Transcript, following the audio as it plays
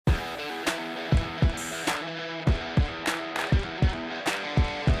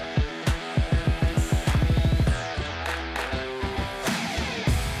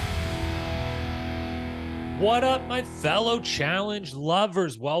What up, my fellow challenge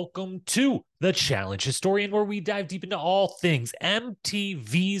lovers? Welcome to The Challenge Historian, where we dive deep into all things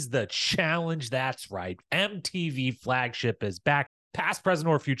MTV's The Challenge. That's right. MTV flagship is back, past, present,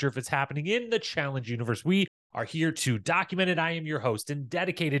 or future. If it's happening in the Challenge universe, we are here to document it. I am your host and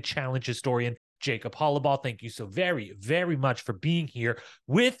dedicated Challenge historian, Jacob Hollaball. Thank you so very, very much for being here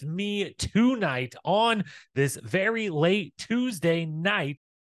with me tonight on this very late Tuesday night.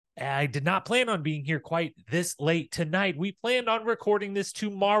 I did not plan on being here quite this late tonight. We planned on recording this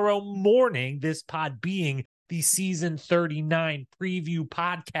tomorrow morning, this pod being the season 39 preview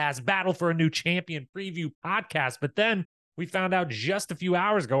podcast, Battle for a New Champion preview podcast. But then we found out just a few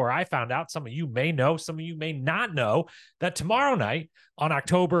hours ago, or I found out, some of you may know, some of you may not know, that tomorrow night on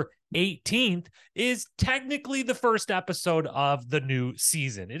October 18th is technically the first episode of the new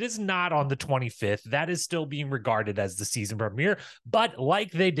season. It is not on the 25th. That is still being regarded as the season premiere. But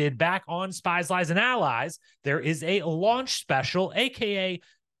like they did back on Spies, Lies, and Allies, there is a launch special, aka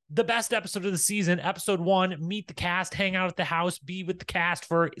the best episode of the season, episode 1, meet the cast, hang out at the house, be with the cast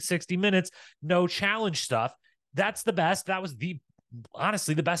for 60 minutes, no challenge stuff. That's the best. That was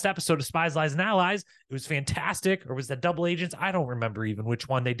honestly the best episode of Spies, Lies, and Allies. It was fantastic. Or was that Double Agents? I don't remember even which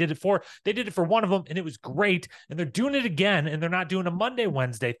one they did it for. They did it for one of them, and it was great. And they're doing it again, and they're not doing a Monday,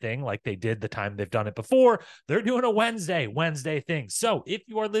 Wednesday thing like they did the time they've done it before. They're doing a Wednesday thing. So if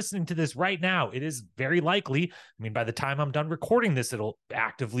you are listening to this right now, it is very likely, by the time I'm done recording this, it'll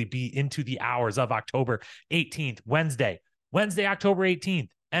actively be into the hours of October 18th, Wednesday, October 18th,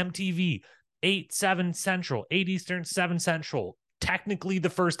 MTV, 8, 7 Central, 8 Eastern, 7 Central. Technically the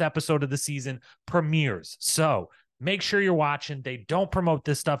first episode of the season premieres. So make sure you're watching. They don't promote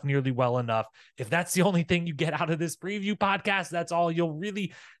this stuff nearly well enough. If that's the only thing you get out of this preview podcast, that's all you'll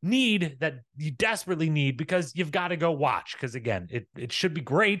really need, that you desperately need, because you've got to go watch. Because again, it should be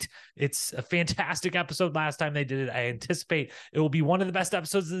great. It's a fantastic episode last time they did it. I anticipate it will be one of the best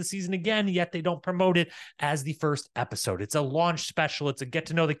episodes of the season again, yet they don't promote it as the first episode. It's a launch special. It's a get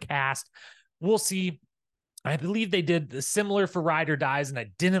to know the cast. We'll see. I believe they did similar for Ride or Dies, and I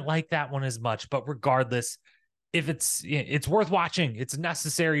didn't like that one as much. But regardless, if it's worth watching. It's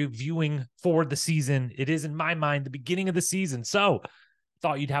necessary viewing for the season. It is, in my mind, the beginning of the season. So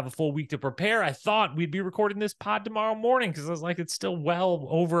thought you'd have a full week to prepare. I thought we'd be recording this pod tomorrow morning because I was like, it's still well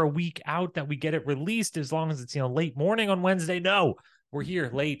over a week out that we get it released, as long as it's late morning on Wednesday. No. We're here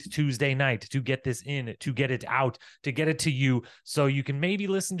late Tuesday night to get this in, to get it out, to get it to you, so you can maybe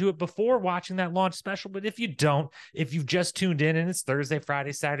listen to it before watching that launch special. But if you don't, if you've just tuned in and it's Thursday,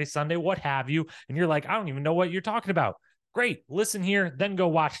 Friday, Saturday, Sunday, what have you, and you're like, I don't even know what you're talking about, great, listen here, then go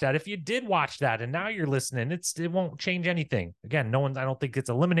watch that. If you did watch that and now you're listening, it won't change anything. Again, I don't think it's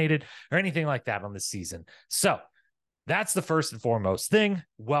eliminated or anything like that on this season. So that's the first and foremost thing.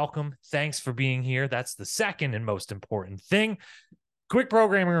 Welcome. Thanks for being here. That's the second and most important thing. Quick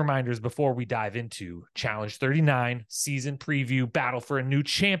programming reminders before we dive into Challenge 39, season preview, Battle for a New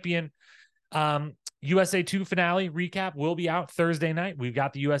Champion. USA 2 finale recap will be out Thursday night. We've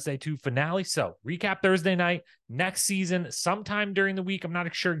got the USA 2 finale. So recap Thursday night, next season, sometime during the week. I'm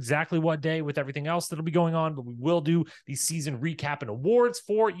not sure exactly what day with everything else that'll be going on, but we will do the season recap and awards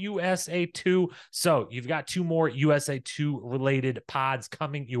for USA 2. So you've got 2 more USA 2 related pods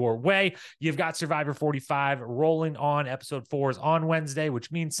coming your way. You've got Survivor 45 rolling on. Episode 4 is on Wednesday,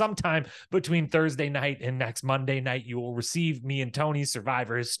 which means sometime between Thursday night and next Monday night, you will receive me and Tony's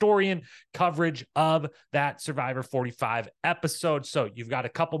Survivor historian coverage of that Survivor 45 episode. So you've got a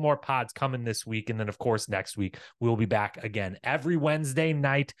couple more pods coming this week. And then, of course, next week, we'll be back again every Wednesday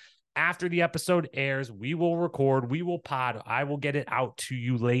night. After the episode airs, we will record, we will pod. I will get it out to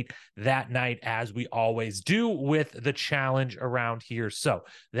you late that night, as we always do with the challenge around here. So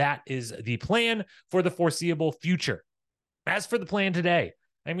that is the plan for the foreseeable future. As for the plan today,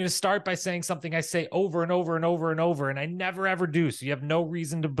 I'm going to start by saying something I say over and over and over and over, and I never ever do, so you have no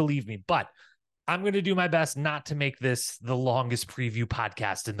reason to believe me. But I'm going to do my best not to make this the longest preview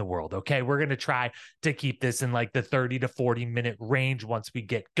podcast in the world, okay? We're going to try to keep this in like the 30 to 40 minute range once we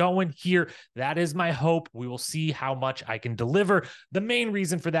get going here. That is my hope. We will see how much I can deliver. The main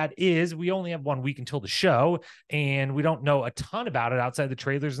reason for that is we only have 1 week until the show, and we don't know a ton about it outside the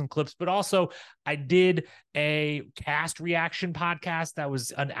trailers and clips, but also I did a cast reaction podcast that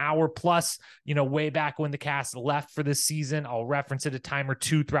was an hour plus, way back when the cast left for this season. I'll reference it a time or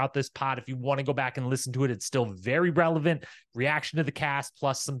two throughout this pod if you want to go back back and listen to it. It's still very relevant. Reaction to the cast,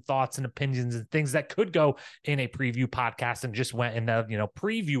 plus some thoughts and opinions and things that could go in a preview podcast, and just went in the,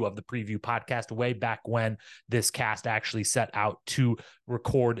 preview of the preview podcast way back when this cast actually set out to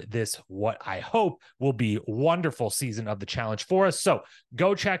record this, what I hope will be wonderful season of the challenge for us. So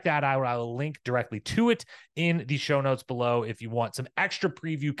go check that out. I will link directly to it in the show notes below if you want some extra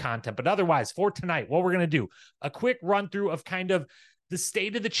preview content. But otherwise, for tonight, what we're going to do, a quick run through of kind of the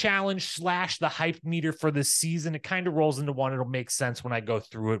state of the challenge / the hype meter for this season. It kind of rolls into one. It'll make sense when I go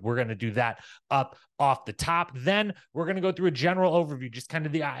through it. We're going to do that up off the top. Then we're going to go through a general overview, just kind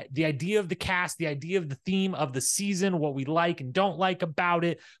of the idea of the cast, the idea of the theme of the season, what we like and don't like about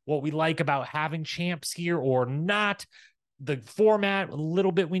it, what we like about having champs here or not, the format, a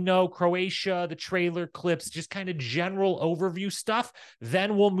little bit we know, Croatia, the trailer clips, just kind of general overview stuff.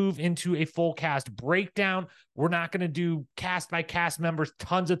 Then we'll move into a full cast breakdown. We're not going to do cast by cast members,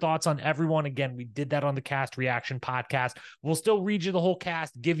 tons of thoughts on everyone. Again, we did that on the Cast Reaction podcast. We'll still read you the whole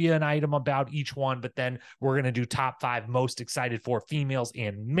cast, give you an item about each one, but then we're going to do top 5 most excited for females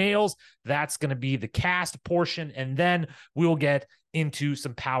and males. That's going to be the cast portion. And then we'll get into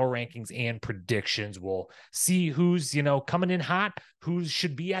some power rankings and predictions. We'll see who's, coming in hot, who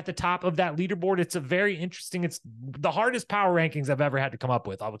should be at the top of that leaderboard. It's it's the hardest power rankings I've ever had to come up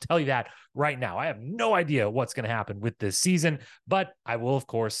with. I will tell you that right now. I have no idea what's going to happen with this season, but I will, of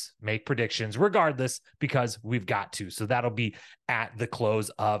course, make predictions regardless because we've got to. So that'll be at the close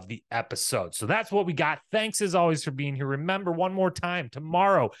of the episode. So that's what we got. Thanks as always for being here. Remember one more time,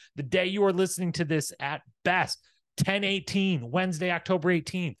 tomorrow, the day you are listening to this at best, 10/18, Wednesday, October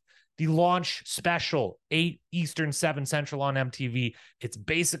 18th, the launch special, 8 Eastern, 7 Central on MTV. It's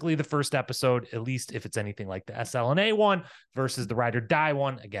basically the first episode, at least if it's anything like the SLNA one versus the Ride or Die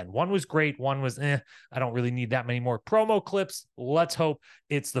one. Again, one was great. One was, I don't really need that many more promo clips. Let's hope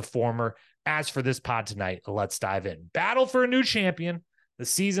it's the former. As for this pod tonight, let's dive in. Battle for a new champion, the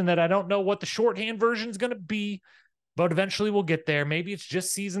season that I don't know what the shorthand version is going to be, but eventually we'll get there. Maybe it's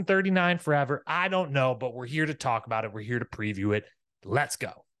just season 39 forever. I don't know, but we're here to talk about it. We're here to preview it. Let's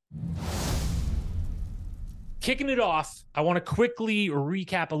go. Kicking it off, I want to quickly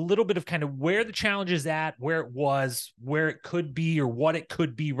recap a little bit of kind of where the challenge is at, where it was, where it could be, or what it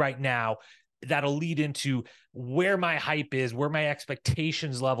could be right now. That'll lead into where my hype is, where my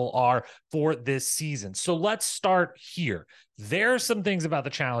expectations level are for this season. So let's start here. There are some things about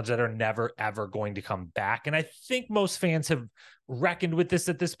the challenge that are never, ever going to come back. And I think most fans have reckoned with this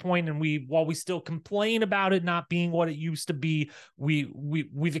at this point. And while we still complain about it not being what it used to be,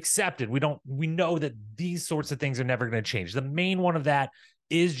 we've accepted. We know that these sorts of things are never going to change. The main one of that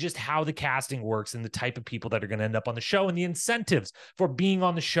is just how the casting works and the type of people that are going to end up on the show and the incentives for being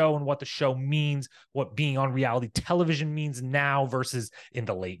on the show and what the show means, what being on reality television means now versus in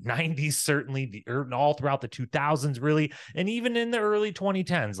the late 90s, certainly all throughout the 2000s, really. And even in the early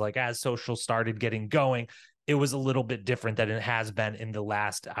 2010s, like as social started getting going, it was a little bit different than it has been in the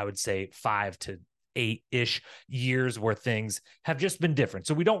last, I would say, 5 to 8-ish years where things have just been different.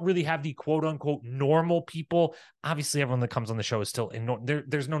 So we don't really have the quote unquote normal people. Obviously, everyone that comes on the show is still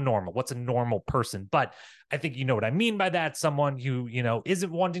there's no normal. What's a normal person? But I think you know what I mean by that. Someone who,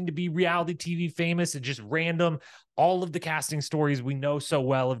 isn't wanting to be reality TV famous and just random. All of the casting stories we know so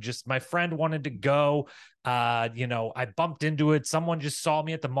well of just my friend wanted to go. I bumped into it. Someone just saw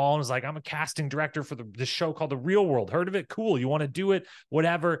me at the mall and was like, I'm a casting director for the show called The Real World. Heard of it? Cool. You want to do it?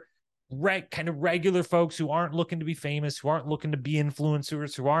 Whatever. Kind of regular folks who aren't looking to be famous, who aren't looking to be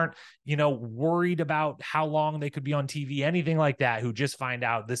influencers, who aren't, worried about how long they could be on TV, anything like that, who just find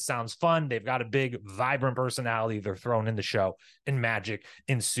out this sounds fun. They've got a big, vibrant personality. They're thrown in the show and magic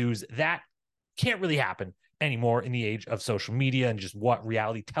ensues. That can't really happen anymore in the age of social media and just what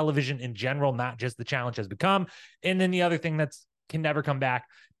reality television in general, not just the challenge, has become. And then the other thing that's can never come back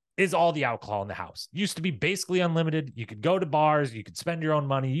is all the alcohol in the house. Used to be basically unlimited. You could go to bars, you could spend your own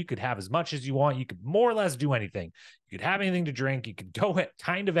money, you could have as much as you want, you could more or less do anything. You could have anything to drink, you could go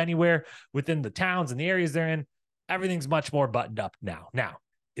kind of anywhere within the towns and the areas they're in. Everything's much more buttoned up now. Now,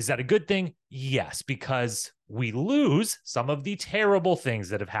 is that a good thing? Yes, because we lose some of the terrible things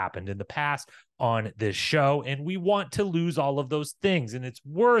that have happened in the past on this show, and we want to lose all of those things, and it's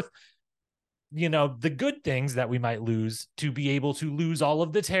worth the good things that we might lose to be able to lose all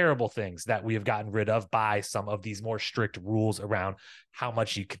of the terrible things that we have gotten rid of by some of these more strict rules around how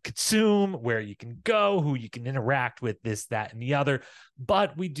much you can consume, where you can go, who you can interact with, this, that, and the other.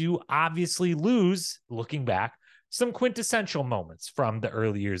 But we do obviously lose, looking back, some quintessential moments from the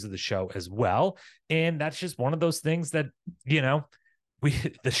early years of the show as well. And that's just one of those things that,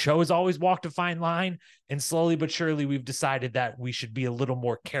 the show has always walked a fine line, and slowly but surely we've decided that we should be a little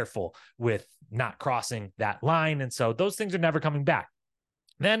more careful with not crossing that line. And so those things are never coming back.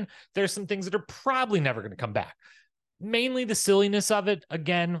 Then there's some things that are probably never going to come back. Mainly the silliness of it,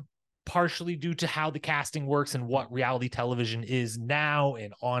 again, partially due to how the casting works and what reality television is now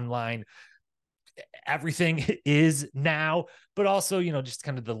and online everything is now, but also, you know, just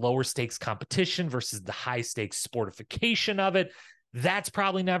kind of the lower stakes competition versus the high stakes sportification of it. That's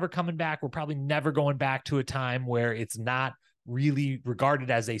probably never coming back. We're probably never going back to a time where it's not really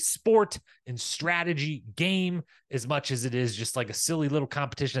regarded as a sport and strategy game as much as it is just like a silly little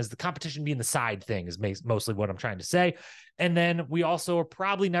competition, as the competition being the side thing is mostly what I'm trying to say. And then we also are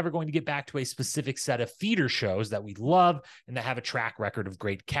probably never going to get back to a specific set of feeder shows that we love and that have a track record of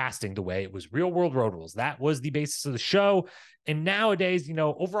great casting the way it was Real World Road Rules. That was the basis of the show. And nowadays, you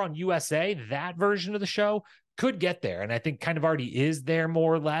know, over on USA, that version of the show could get there. And I think kind of already is there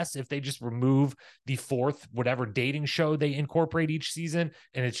more or less if they just remove the fourth, whatever dating show they incorporate each season.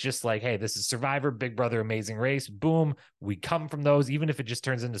 And it's just like, hey, this is Survivor, Big Brother, Amazing Race. Boom. We come from those, even if it just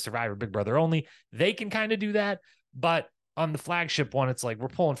turns into Survivor, Big Brother only, they can kind of do that. But on the flagship one, it's like we're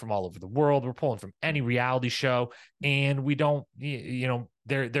pulling from all over the world. We're pulling from any reality show. And we don't, you know,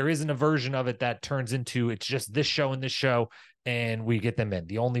 there isn't a version of it that turns into it's just this show and this show, and we get them in.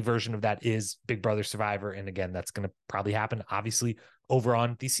 The only version of that is Big Brother Survivor. And again, that's going to probably happen, obviously, over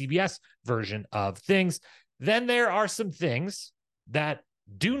on the CBS version of things. Then there are some things that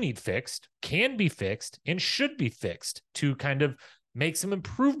do need fixed, can be fixed, and should be fixed to kind of make some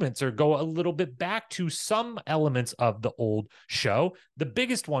improvements or go a little bit back to some elements of the old show. The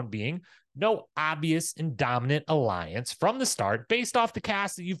biggest one being no obvious and dominant alliance from the start based off the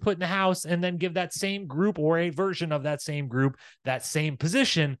cast that you've put in the house, and then give that same group or a version of that same group that same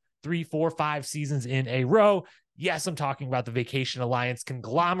position 3, 4, 5 seasons in a row. Yes, I'm talking about the Vacation Alliance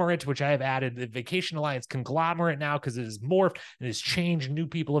conglomerate, which I have added the Vacation Alliance conglomerate now because it has morphed and has changed. New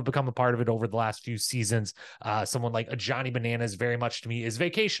people have become a part of it over the last few seasons. Someone like a Johnny Bananas very much to me is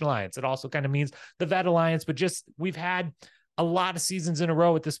Vacation Alliance. It also kind of means the Vet Alliance, but just we've had a lot of seasons in a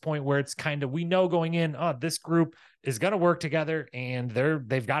row at this point where it's kind of, we know going in, this group is going to work together and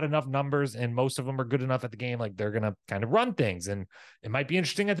they've got enough numbers and most of them are good enough at the game. Like they're going to kind of run things, and it might be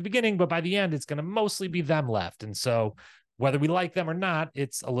interesting at the beginning, but by the end, it's going to mostly be them left. And so whether we like them or not,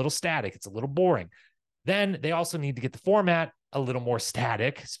 it's a little static. It's a little boring. Then they also need to get the format a little more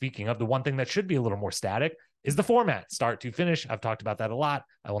static. Speaking of, the one thing that should be a little more static is the format, start to finish. I've talked about that a lot.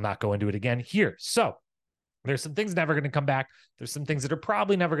 I will not go into it again here. So there's some things never going to come back. There's some things that are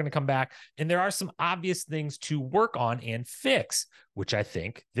probably never going to come back. And there are some obvious things to work on and fix, which I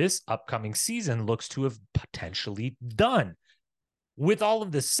think this upcoming season looks to have potentially done. With all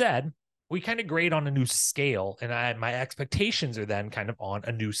of this said, we kind of grade on a new scale, and my expectations are then kind of on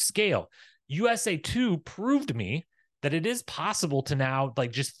a new scale. USA 2 proved me that it is possible to now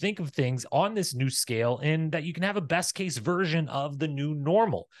like just think of things on this new scale and that you can have a best case version of the new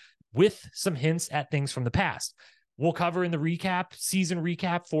normal, with some hints at things from the past. We'll cover in the season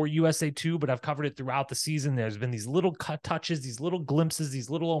recap for USA 2, but I've covered it throughout the season. There's been these little cut touches, these little glimpses, these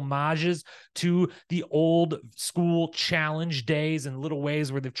little homages to the old school challenge days and little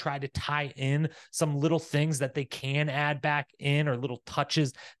ways where they've tried to tie in some little things that they can add back in or little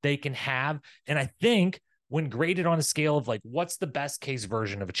touches they can have. And I think when graded on a scale of like, what's the best case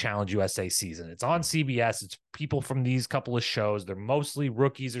version of a Challenge USA season? It's on CBS. It's people from these couple of shows. They're mostly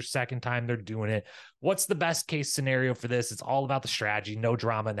rookies or second time they're doing it. What's the best case scenario for this? It's all about the strategy. No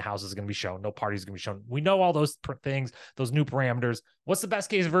drama in the house is going to be shown. No parties going to be shown. We know all those things, those new parameters. What's the best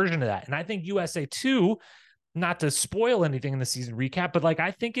case version of that? And I think USA 2, not to spoil anything in the season recap, but like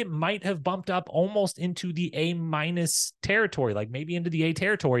I think it might have bumped up almost into the A- territory, like maybe into the A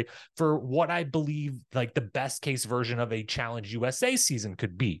territory for what I believe like the best case version of a Challenge USA season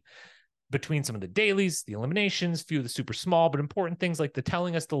could be. Between some of the dailies, the eliminations, few of the super small but important things like the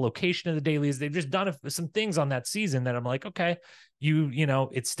telling us the location of the dailies, they've just done some things on that season that I'm like, okay, you know,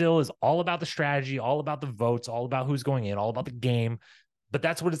 it still is all about the strategy, all about the votes, all about who's going in, all about the game, but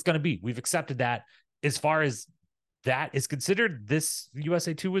that's what it's going to be. We've accepted that. As far as that is considered, this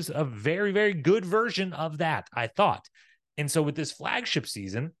USA 2 was a very, very good version of that, I thought. And so with this flagship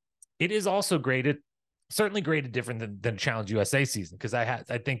season, it is also certainly graded different than Challenge USA season, because I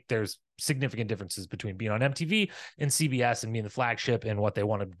think there's significant differences between being on MTV and CBS and being the flagship and what they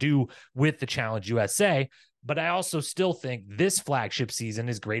want to do with the Challenge USA. But I also still think this flagship season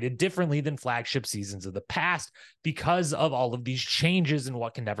is graded differently than flagship seasons of the past because of all of these changes and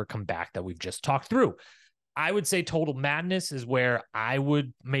what can never come back that we've just talked through. I would say Total Madness is where I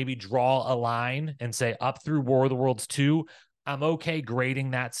would maybe draw a line and say up through War of the Worlds 2, I'm okay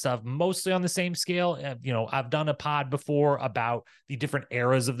grading that stuff mostly on the same scale. I've done a pod before about the different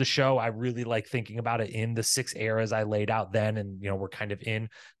eras of the show. I really like thinking about it in the 6 eras I laid out then. And, we're kind of in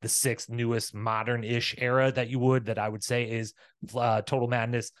the 6th newest modern-ish era that I would say is Total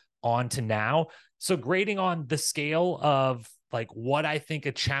Madness on to now. So grading on the scale of like what I think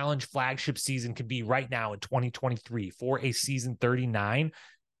a challenge flagship season could be right now in 2023 for a season 39,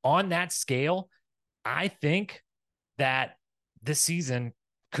 on that scale, I think that this season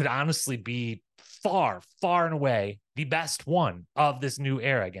could honestly be far, far and away the best one of this new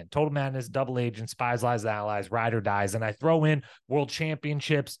era. Again, Total Madness, Double Agent, Spies, Lies, Allies, Ride or Dies. And I throw in World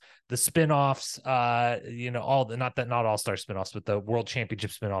Championships, the spinoffs, not All-Star spinoffs, but the World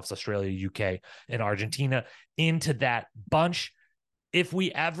Championship spinoffs, Australia, UK, and Argentina into that bunch. If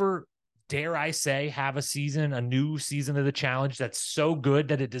we ever, dare I say, have a new season of the challenge that's so good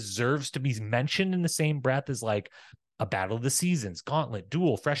that it deserves to be mentioned in the same breath as like a Battle of the Seasons, Gauntlet,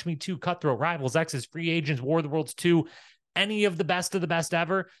 Duel, Fresh Meat 2, Cutthroat, Rivals, X's, Free Agents, War of the Worlds 2, any of the best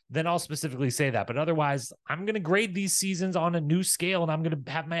ever, then I'll specifically say that. But otherwise, I'm going to grade these seasons on a new scale, and I'm going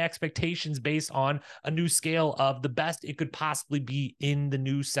to have my expectations based on a new scale of the best it could possibly be in the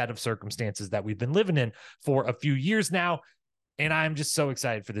new set of circumstances that we've been living in for a few years now. And I'm just so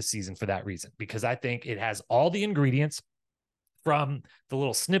excited for this season for that reason, because I think it has all the ingredients from the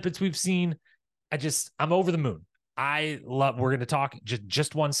little snippets we've seen. I'm over the moon. We're going to talk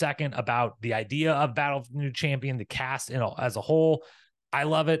just 1 second about the idea of Battle of the New Champion, the cast as a whole. I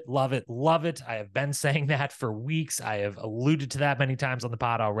love it, love it, love it. I have been saying that for weeks. I have alluded to that many times on the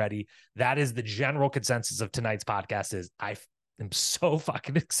pod already. That is the general consensus of tonight's podcast. Is I am so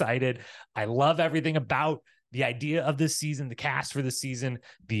fucking excited. I love everything about the idea of this season, the cast for the season,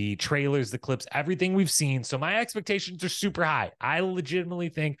 the trailers, the clips, everything we've seen. So my expectations are super high. I legitimately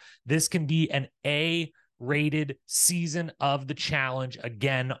think this can be an A-rated season of the challenge,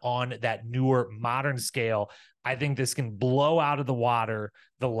 again, on that newer modern scale. I think this can blow out of the water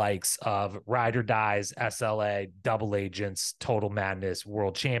the likes of Ride or Dies, SLA, Double Agents, Total Madness,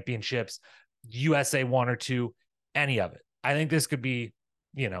 World Championships, USA 1 or 2, any of it. I think this could be,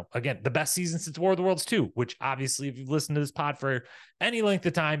 again, the best season since War of the Worlds 2, which obviously, if you've listened to this pod for any length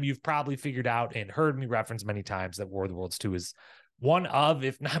of time, you've probably figured out and heard me reference many times that War of the Worlds 2 is one of,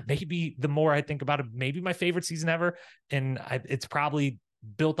 if not maybe the more I think about it, maybe my favorite season ever. And it's probably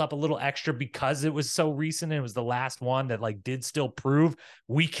built up a little extra because it was so recent and it was the last one that like did still prove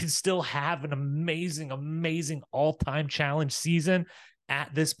we can still have an amazing, amazing all-time challenge season at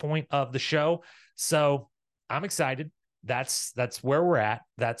this point of the show. So I'm excited. That's where we're at.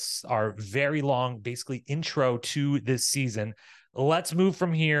 That's our very long, basically, intro to this season. Let's move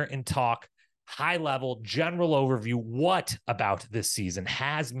from here and talk high level, general overview. What about this season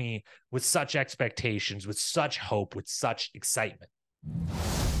has me with such expectations, with such hope, with such excitement?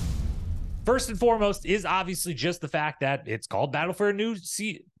 First and foremost is obviously just the fact that it's called Battle for a New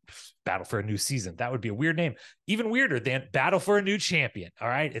Season. That would be a weird name. Even weirder than Battle for a New Champion. All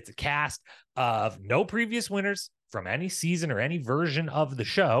right. It's a cast of no previous winners from any season or any version of the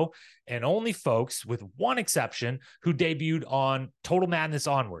show, and only folks, with one exception, who debuted on Total Madness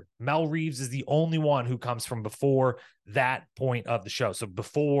onward. Mel Reeves is the only one who comes from before that point of the show. So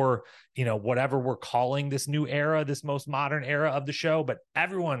before, whatever we're calling this new era, this most modern era of the show, but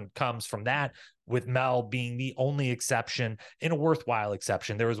everyone comes from that, with Mel being the only exception, and a worthwhile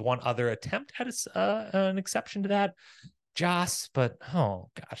exception. There was one other attempt at an exception to that, Joss, but oh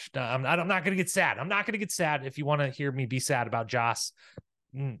gosh, I'm not going to get sad. I'm not going to get sad. If you want to hear me be sad about Joss,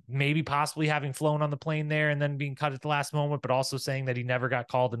 maybe possibly having flown on the plane there and then being cut at the last moment, but also saying that he never got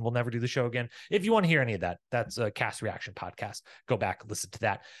called and will never do the show again. If you want to hear any of that, that's a Cast Reaction podcast. Go back and listen to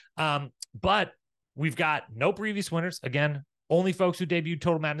that. But we've got no previous winners. Again, only folks who debuted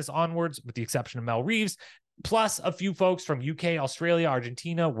Total Madness onwards, with the exception of Mel Reeves, plus a few folks from UK, Australia,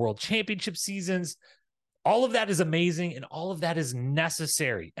 Argentina, World Championship seasons. All of that is amazing, and all of that is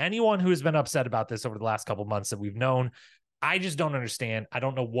necessary. Anyone who has been upset about this over the last couple of months that we've known, I just don't understand. I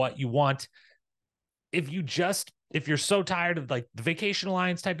don't know what you want. If you're so tired of like the Vacation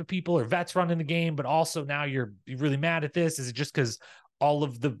Alliance type of people or vets running the game, but also now you're really mad at this, is it just because all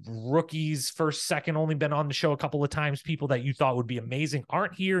of the rookies, first, second, only been on the show a couple of times, people that you thought would be amazing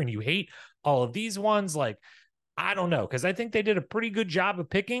aren't here, and you hate all of these ones? Like, I don't know, because I think they did a pretty good job of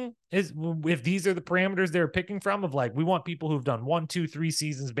picking, if these are the parameters they're picking from, of like, we want people who've done 1, 2, 3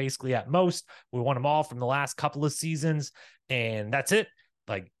 seasons basically at most. We want them all from the last couple of seasons, and that's it.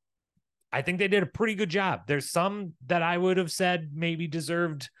 Like, I think they did a pretty good job. There's some that I would have said maybe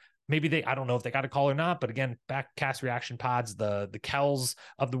deserved maybe I don't know if they got a call or not, but again, back cast reaction pods, the Kells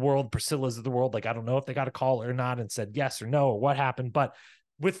of the world, Priscilla's of the world, like, I don't know if they got a call or not and said yes or no or what happened, but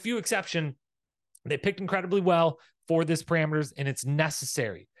with few exception, they picked incredibly well for this parameters, and it's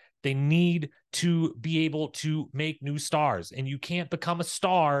necessary. They need to be able to make new stars, and you can't become a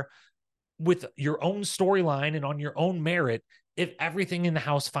star with your own storyline and on your own merit if everything in the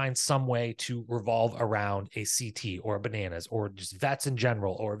house finds some way to revolve around a CT or a Bananas or just vets in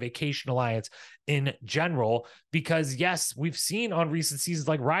general or a Vacation Alliance in general. Because yes, we've seen on recent seasons,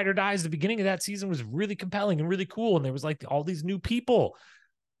 like Ride or Dies, the beginning of that season was really compelling and really cool. And there was like all these new people,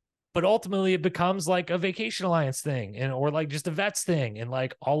 but ultimately it becomes like a Vacation Alliance thing or like just a vets thing. And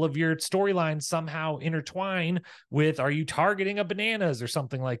like all of your storylines somehow intertwine with, are you targeting a Bananas or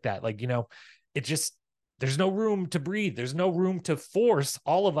something like that? Like, it just, there's no room to breathe. There's no room to force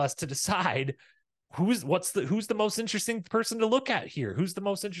all of us to decide who's the most interesting person to look at here? Who's the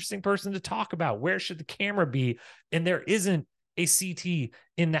most interesting person to talk about? Where should the camera be? And there isn't a CT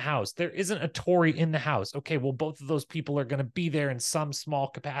in the house. There isn't a Tori in the house. Okay, well, both of those people are going to be there in some small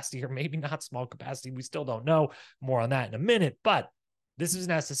capacity or maybe not small capacity. We still don't know. More on that in a minute, but this is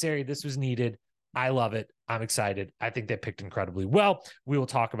necessary. This was needed. I love it. I'm excited. I think they picked incredibly well. We will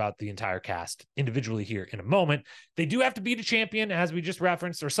talk about the entire cast individually here in a moment. They do have to beat a champion, as we just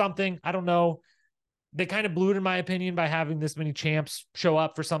referenced, or something. I don't know. They kind of blew it, in my opinion, by having this many champs show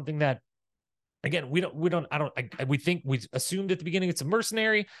up for something that, again, we assumed at the beginning it's a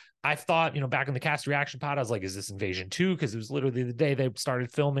mercenary. I thought, back in the cast reaction pod, I was like, is this Invasion 2? Because it was literally the day they started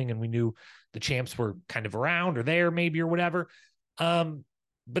filming and we knew the champs were kind of around or there maybe or whatever.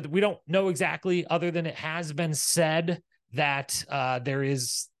 But we don't know exactly, other than it has been said that there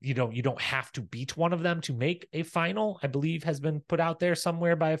is, you don't have to beat one of them to make a final, I believe has been put out there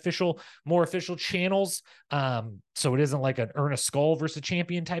somewhere by more official channels. So it isn't like an earn a skull versus a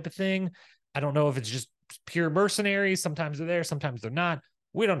champion type of thing. I don't know if it's just pure mercenaries. Sometimes they're there, sometimes they're not.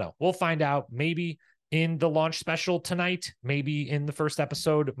 We don't know. We'll find out maybe in the launch special tonight, maybe in the first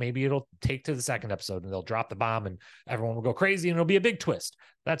episode, maybe it'll take to the second episode and they'll drop the bomb and everyone will go crazy and it'll be a big twist.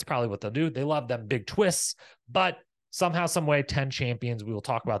 That's probably what they'll do. They love them big twists, but somehow, some way, 10 champions. We will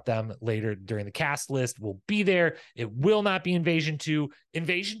talk about them later during the cast list. Will be there. It will not be Invasion 2.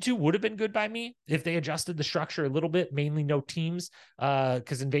 Invasion 2 would have been good by me if they adjusted the structure a little bit, mainly no teams,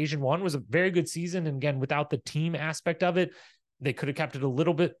 because Invasion 1 was a very good season. And again, without the team aspect of it, they could have kept it a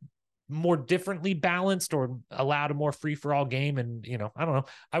little bit more differently balanced or allowed a more free-for-all game. And, I don't know.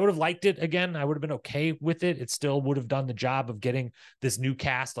 I would have liked it again. I would have been okay with it. It still would have done the job of getting this new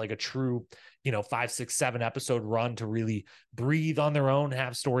cast like a true 5, 6, 7 episode run to really breathe on their own,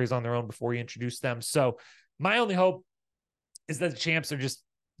 have stories on their own before you introduce them. So my only hope is that the champs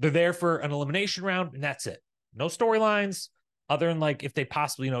they're there for an elimination round and that's it. No storylines other than like, if they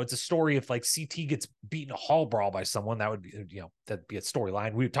possibly, it's a story if like CT gets beaten a hall brawl by someone, that would be, that'd be a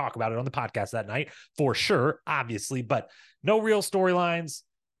storyline. We would talk about it on the podcast that night for sure, obviously, but no real storylines.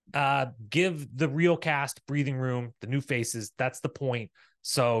 Give the real cast breathing room, the new faces. That's the point.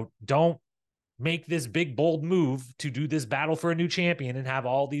 So don't make this big, bold move to do this battle for a new champion and have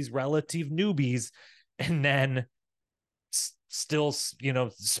all these relative newbies and then still,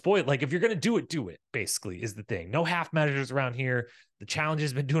 spoil. Like, if you're going to do it, basically, is the thing. No half measures around here. The challenge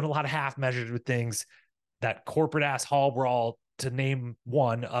has been doing a lot of half measures with things. That corporate ass hall brawl, to name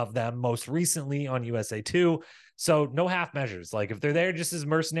one of them, most recently on USA 2. So no half measures. Like, if they're there just as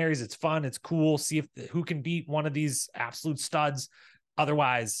mercenaries, it's fun. It's cool. See who can beat one of these absolute studs.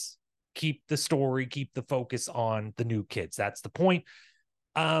 Otherwise, keep the story, keep the focus on the new kids. That's the point.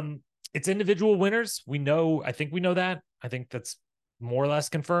 It's individual winners. I think we know that. I think that's more or less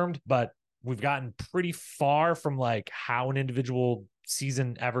confirmed, but we've gotten pretty far from like how an individual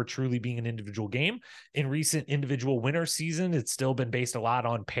season ever truly being an individual game. In recent individual winner season, it's still been based a lot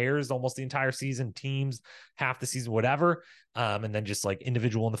on pairs almost the entire season, teams, half the season, whatever. And then just like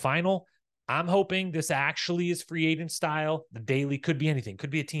individual in the final. I'm hoping this actually is free agent style. The daily could be anything,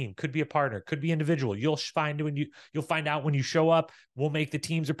 could be a team, could be a partner, could be individual. You'll find out when you show up. We'll make the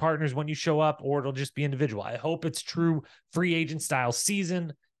teams or partners when you show up, or it'll just be individual. I hope it's true free agent style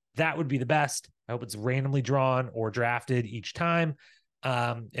season. That would be the best. I hope it's randomly drawn or drafted each time.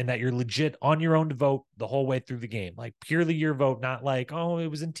 And that you're legit on your own to vote the whole way through the game, like purely your vote, not like, oh, it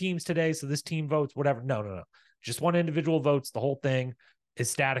was in teams today, so this team votes, whatever. No. Just one individual votes the whole thing. As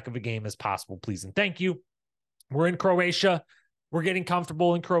static of a game as possible, please and thank you. We're in Croatia. We're getting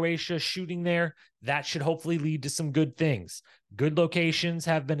comfortable in Croatia, shooting there. That should hopefully lead to some good things. Good locations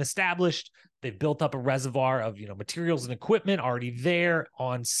have been established. They've built up a reservoir of materials and equipment already there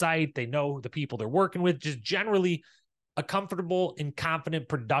on site. They know the people they're working with. Just generally a comfortable and confident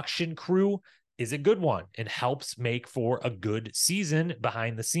production crew is a good one and helps make for a good season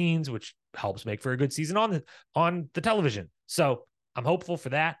behind the scenes, which helps make for a good season on the television. So I'm hopeful for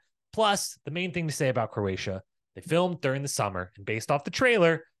that. Plus, the main thing to say about Croatia, they filmed during the summer, and based off the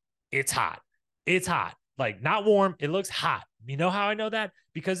trailer, it's hot. It's hot. Like, not warm. It looks hot. You know how I know that?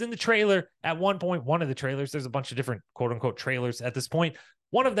 Because in the trailer, at one point, one of the trailers, there's a bunch of different quote unquote trailers at this point.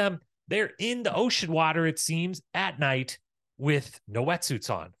 One of them, they're in the ocean water, it seems, at night with no wetsuits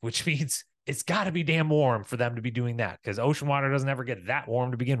on, which means it's got to be damn warm for them to be doing that, because ocean water doesn't ever get that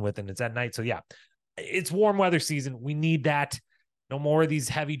warm to begin with, and it's at night. So yeah, it's warm weather season. We need that. No more of these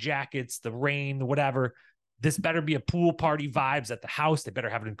heavy jackets, the rain, the whatever. This better be a pool party vibes at the house. They better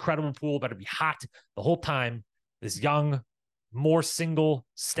have an incredible pool. Better be hot the whole time. This young, more single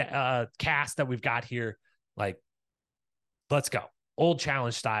cast that we've got here, like, let's go. Old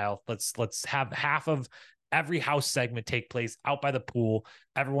challenge style. Let's have half of every house segment take place out by the pool,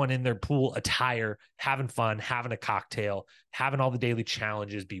 everyone in their pool attire, having fun, having a cocktail, having all the daily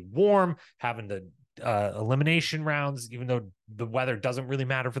challenges be warm, having the elimination rounds, even though the weather doesn't really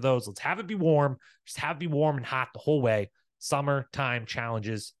matter for those. Let's have it be warm. Just have it be warm and hot the whole way. Summertime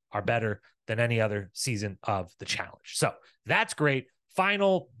challenges are better than any other season of the challenge. So that's great.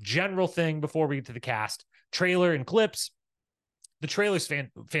 Final general thing before we get to the cast, trailer and clips. The trailer's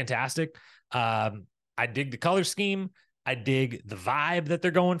fantastic. I dig the color scheme. I dig the vibe that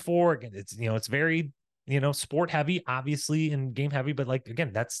they're going for. Again, it's very, sport heavy, obviously, and game heavy, but like,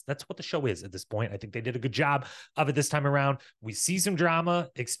 again, that's what the show is at this point. I think they did a good job of it this time around. We see some drama,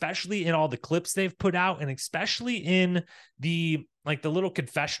 especially in all the clips they've put out, and especially in the little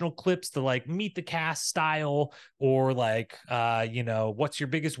confessional clips, the like meet the cast style, or like, what's your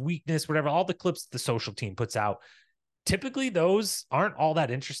biggest weakness, whatever, all the clips the social team puts out. Typically those aren't all that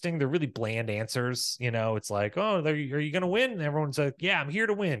interesting. They're really bland answers. It's like, oh, are you going to win? And everyone's like, yeah, I'm here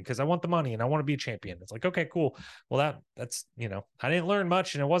to win because I want the money and I want to be a champion. It's like, okay, cool. Well, that's, I didn't learn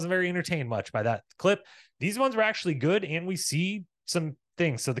much and I wasn't very entertained much by that clip. These ones were actually good, and we see some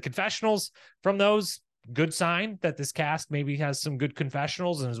things. So the confessionals from those, good sign that this cast maybe has some good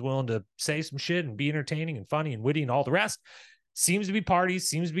confessionals and is willing to say some shit and be entertaining and funny and witty and all the rest. Seems to be parties,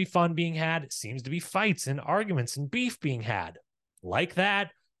 seems to be fun being had, seems to be fights and arguments and beef being had. Like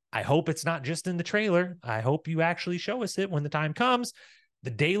that, I hope it's not just in the trailer. I hope you actually show us it when the time comes.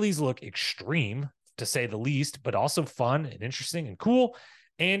 The dailies look extreme, to say the least, but also fun and interesting and cool.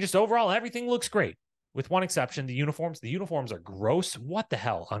 And just overall, everything looks great. With one exception, the uniforms. The uniforms are gross. What the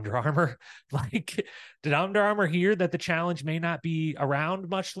hell, Under Armour? Like, did Under Armour hear that the challenge may not be around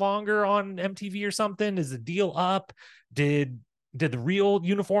much longer on MTV or something? Is the deal up? Did the real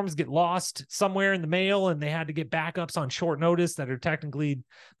uniforms get lost somewhere in the mail and they had to get backups on short notice that are technically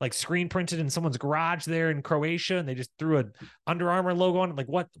like screen printed in someone's garage there in Croatia, and they just threw an Under Armour logo on it? Like,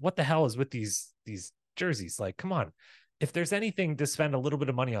 what the hell is with these jerseys? Like, come on. If there's anything to spend a little bit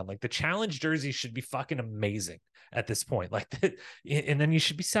of money on, like, the challenge jersey should be fucking amazing at this point. Like, and then you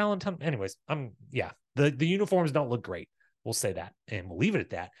should be selling anyways. The uniforms don't look great. We'll say that, and we'll leave it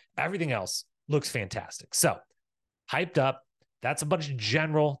at that. Everything else looks fantastic. So hyped up. That's a bunch of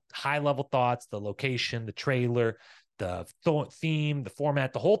general high level thoughts, the location, the trailer, the theme, the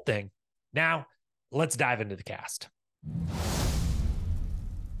format, the whole thing. Now let's dive into the cast.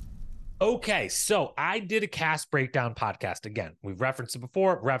 Okay, so I did a cast breakdown podcast. Again, we've referenced it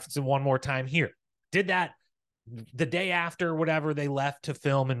before, reference it one more time here. Did that the day after, whatever, they left to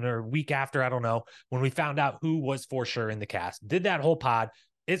film, and or week after, I don't know, when we found out who was for sure in the cast. Did that whole pod.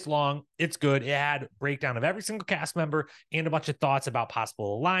 It's long, it's good. It had breakdown of every single cast member and a bunch of thoughts about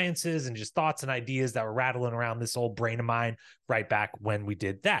possible alliances and just thoughts and ideas that were rattling around this old brain of mine right back when we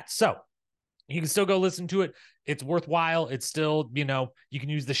did that. So you can still go listen to it. It's worthwhile. It's still, you can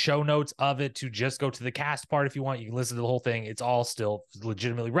use the show notes of it to just go to the cast part if you want. You can listen to the whole thing. It's all still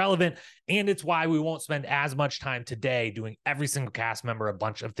legitimately relevant. And it's why we won't spend as much time today doing every single cast member a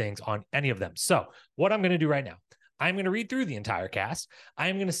bunch of things on any of them. So what I'm going to do right now, I'm going to read through the entire cast.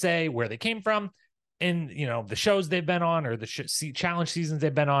 I'm going to say where they came from and, the shows they've been on, or the challenge seasons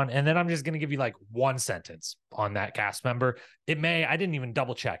they've been on. And then I'm just going to give you like one sentence on that cast member. I didn't even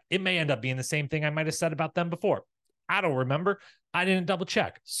double check. It may end up being the same thing I might have said about them before. I don't remember. I didn't double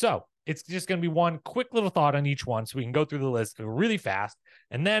check. So it's just going to be one quick little thought on each one. So we can go through the list really fast.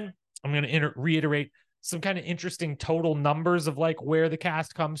 And then I'm going to reiterate some kind of interesting total numbers of like where the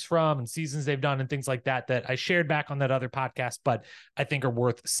cast comes from and seasons they've done and things like that I shared back on that other podcast, but I think are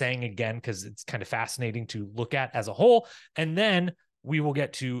worth saying again because it's kind of fascinating to look at as a whole. And then we will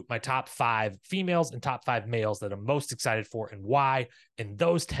get to my top 5 females and top 5 males that I'm most excited for and why. And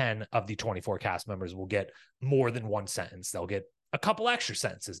those 10 of the 24 cast members will get more than one sentence. They'll get a couple extra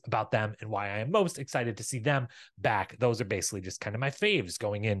sentences about them and why I am most excited to see them back. Those are basically just kind of my faves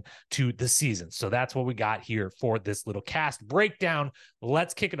going into the season. So that's what we got here for this little cast breakdown.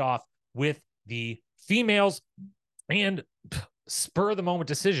 Let's kick it off with the females, and spur of the moment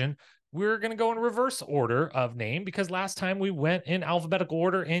decision. We're going to go in reverse order of name because last time we went in alphabetical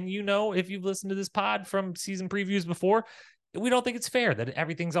order. And if you've listened to this pod from season previews before, we don't think it's fair that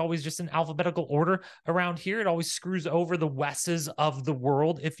everything's always just in alphabetical order around here. It always screws over the Wesses of the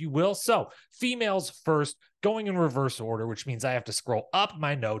world, if you will. So females first, going in reverse order, which means I have to scroll up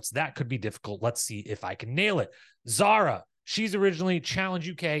my notes. That could be difficult. Let's see if I can nail it. Zara. She's originally Challenge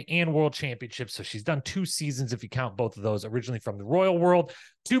UK and World Championships, so she's done 2 seasons if you count both of those, originally from the Royal World.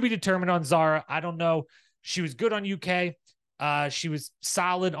 To be determined on Zara. I don't know. She was good on UK. She was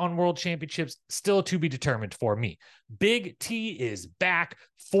solid on World Championships. Still to be determined for me. Big T is back.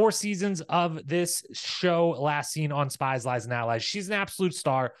 4 seasons of this show, last seen on Spies, Lies, and Allies. She's an absolute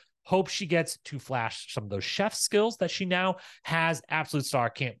star. Hope she gets to flash some of those chef skills that she now has. Absolute star.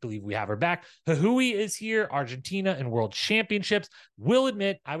 Can't believe we have her back. Huhui is here. Argentina and World Championships. Will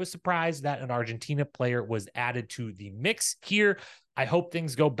admit I was surprised that an Argentina player was added to the mix here. I hope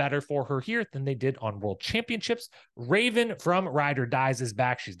things go better for her here than they did on World Championships. Raven from Ride or Dies is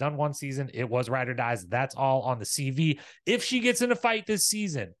back. She's done 1 season. It was Ride or Dies. That's all on the CV. If she gets in a fight this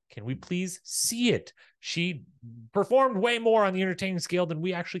season, can we please see it? She performed way more on the entertaining scale than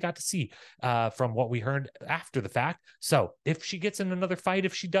we actually got to see from what we heard after the fact. So if she gets in another fight,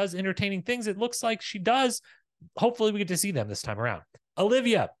 if she does entertaining things, it looks like she does. Hopefully we get to see them this time around.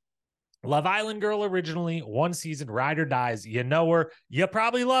 Olivia. Love Island girl originally, 1 season, Ride or Dies. You know her. You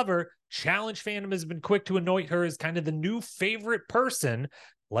probably love her. Challenge fandom has been quick to anoint her as kind of the new favorite person.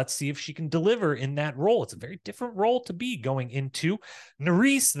 Let's see if she can deliver in that role. It's a very different role to be going into.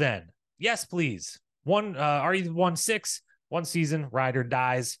 Nerys then. Yes, please. RE16, 1 season, Ride or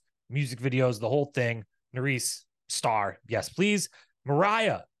Dies, music videos, the whole thing. Nerys, star. Yes, please.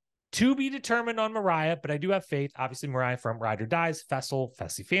 Mariah. To be determined on Mariah, but I do have faith. Obviously, Mariah from Ride or Dies,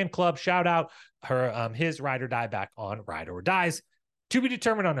 Fessy Fan Club, shout out her, his Ride or Die back on Ride or Dies. To be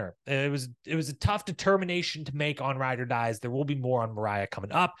determined on her. It was a tough determination to make on Ride or Dies. There will be more on Mariah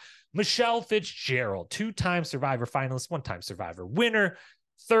coming up. Michelle Fitzgerald, 2-time Survivor finalist, 1-time Survivor winner.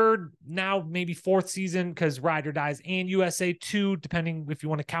 3rd, now maybe 4th season because Ride or Dies and USA 2, depending if you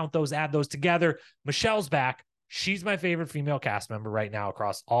want to count those, add those together. Michelle's back. She's my favorite female cast member right now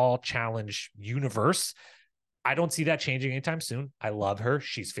across all Challenge universe. I don't see that changing anytime soon. I love her.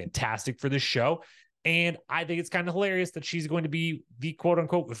 She's fantastic for this show. And I think it's kind of hilarious that she's going to be the quote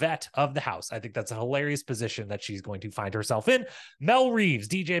unquote vet of the house. I think that's a hilarious position that she's going to find herself in. Mel Reeves,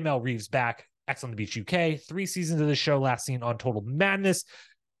 DJ Mel Reeves back. Ex on the Beach UK. 3 seasons of the show, last seen on Total Madness.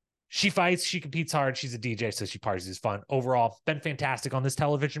 She fights, she competes hard, she's a DJ, so she parties is fun. Overall, been fantastic on this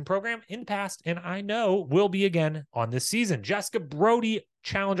television program in the past, and I know will be again on this season. Jessica Brody,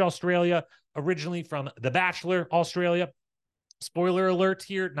 Challenge Australia, originally from The Bachelor Australia. Spoiler alert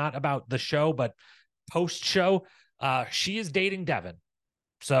here, not about the show, but post-show. She is dating Devin.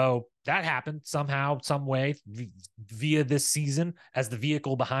 So that happened somehow, some way, via this season as the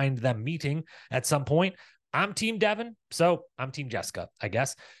vehicle behind them meeting at some point. I'm Team Devin, so I'm Team Jessica, I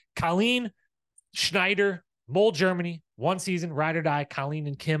guess. Colleen Schneider, Mole Germany, 1 season, Ride or Die. Colleen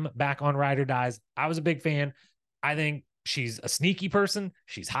and Kim back on Ride or Dies. I was a big fan. I think she's a sneaky person.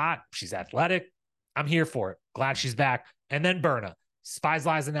 She's hot. She's athletic. I'm here for it. Glad she's back. And then Berna, Spies,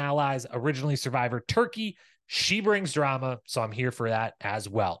 Lies, and Allies, originally Survivor Turkey. She brings drama, so I'm here for that as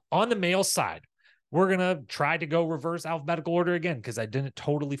well. On the male side, we're going to try to go reverse alphabetical order again because I didn't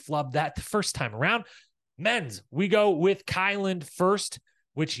totally flub that the first time around. Men's, we go with Kyland first,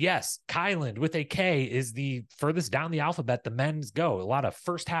 which, yes, Kyland with a K is the furthest down the alphabet the men's go. A lot of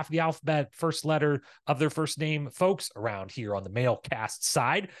first half of the alphabet, first letter of their first name folks around here on the male cast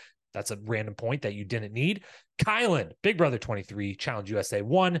side. That's a random point that you didn't need. Kyland, Big Brother 23, Challenge USA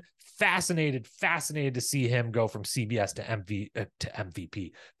 1. Fascinated to see him go from CBS to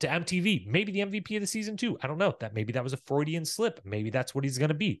MVP to MTV. Maybe the MVP of the season too. I don't know. Maybe that was a Freudian slip. Maybe that's what he's going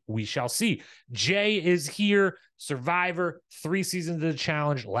to be. We shall see. Jay is here. Survivor, 3 seasons of the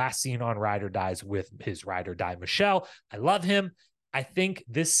challenge. Last seen on Ride or Dies with his Ride or Die Michelle. I love him. I think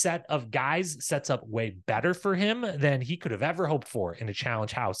this set of guys sets up way better for him than he could have ever hoped for in a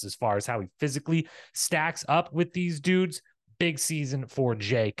challenge house as far as how he physically stacks up with these dudes. Big season for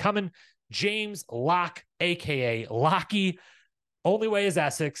Jay coming. James Locke, a.k.a. Lockie. Only way is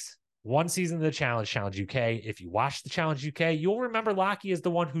Essex. one season of the Challenge UK. If you watch the Challenge UK, you'll remember Lockie as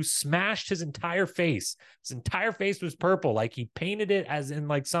the one who smashed his entire face. His entire face was purple. Like he painted it as in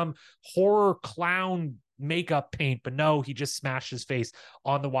like some horror clown makeup paint, but no, he just smashed his face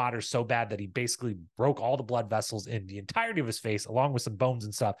on the water so bad that he basically broke all the blood vessels in the entirety of his face, along with some bones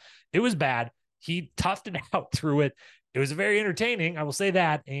and stuff. It was bad. He toughed it out through it. It was very entertaining, I will say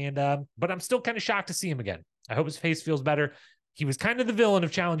that. And but I'm still kind of shocked to see him again. I hope his face feels better. He was kind of the villain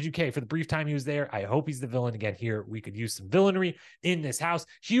of Challenge UK for the brief time he was there. I hope he's the villain again here. We could use some villainy in this house.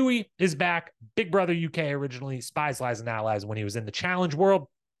 Hughie is back. Big Brother UK originally, Spies, Lies, and Allies when he was in the Challenge world.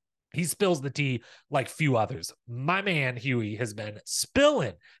 He spills the tea like few others. My man, Hughie, has been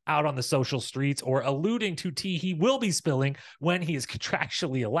spilling out on the social streets or alluding to tea he will be spilling when he is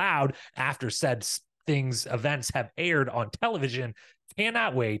contractually allowed after said events have aired on television.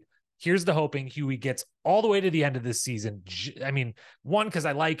 Cannot wait. Here's the hoping Hughie gets all the way to the end of this season. I mean, one, because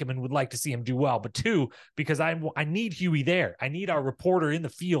I like him and would like to see him do well, but two, because I need Hughie there. I need our reporter in the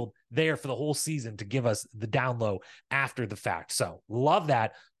field there for the whole season to give us the down low after the fact. So love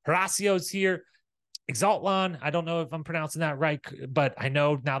that. Horacio's here. Exaltlan, I don't know if I'm pronouncing that right, but I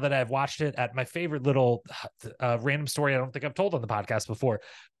know now that I've watched it at my favorite little random story I don't think I've told on the podcast before.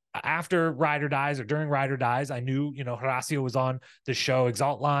 After Ryder dies or during Ryder dies, I knew, Horacio was on the show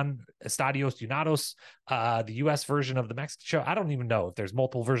Exaltlan Estadios Unidos, the US version of the Mexican show. I don't even know if there's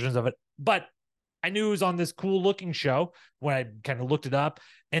multiple versions of it, but I knew it was on this cool looking show when I kind of looked it up.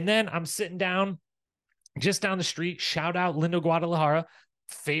 And then I'm sitting down just down the street, shout out Lindo Guadalajara,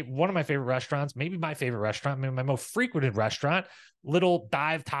 one of my favorite restaurants, maybe my favorite restaurant, maybe my most frequented restaurant, little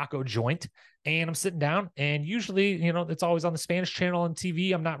dive taco joint. And I'm sitting down, and usually, it's always on the Spanish channel on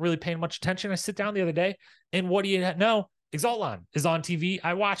TV. I'm not really paying much attention. I sit down the other day, and what do you know? Exaltlan is on TV.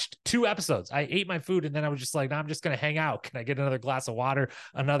 I watched 2 episodes. I ate my food, and then I was just like, nah, I'm just going to hang out. Can I get another glass of water,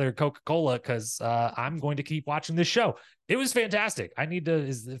 another Coca-Cola? Because I'm going to keep watching this show. It was fantastic. I need to,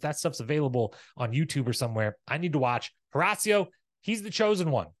 if that stuff's available on YouTube or somewhere, I need to watch. Horacio, he's the chosen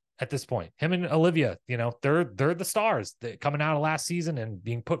one at this point. Him and Olivia, they're the stars that coming out of last season and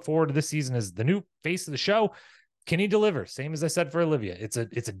being put forward to this season as the new face of the show. Can he deliver? Same as I said for Olivia. It's a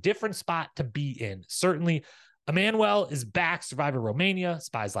different spot to be in. Certainly, Emmanuel is back. Survivor Romania,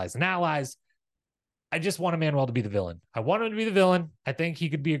 Spies, Lies, and Allies. I just want Emmanuel to be the villain. I want him to be the villain. I think he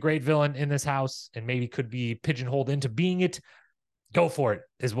could be a great villain in this house and maybe could be pigeonholed into being it. Go for it,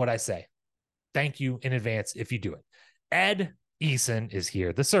 is what I say. Thank you in advance if you do it. Ed Eason is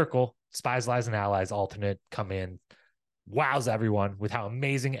here. The Circle, Spies, Lies, and Allies alternate, come in, wows everyone with how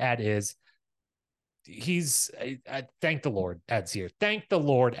amazing Ed is. Thank the Lord Ed's here. Thank the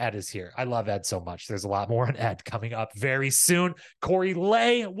Lord Ed is here. I love Ed so much. There's a lot more on Ed coming up very soon. Corey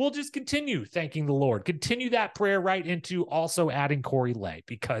Lay, we'll just continue thanking the Lord. Continue that prayer right into also adding Corey Lay,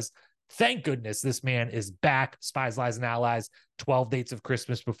 because thank goodness this man is back. Spies, Lies, and Allies, 12 Dates of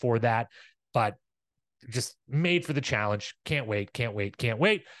Christmas before that, but just made for the challenge. Can't wait.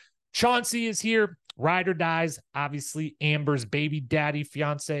 Chauncey is here. Ryder dies. Obviously, Amber's baby daddy,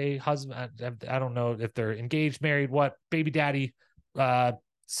 fiance, husband. I don't know if they're engaged, married, what. Baby daddy,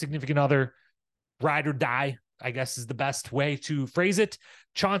 significant other. Ryder die, I guess, is the best way to phrase it.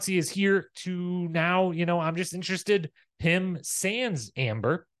 Chauncey is here to now, I'm just interested. Him sans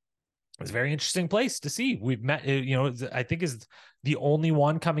Amber. It's a very interesting place to see. We've met, I think is the only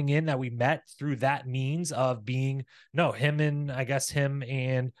one coming in that we met through that means of being, him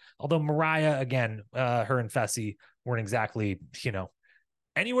and although Mariah, again, her and Fessy weren't exactly,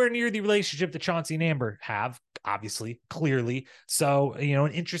 anywhere near the relationship that Chauncey and Amber have, obviously, clearly. So,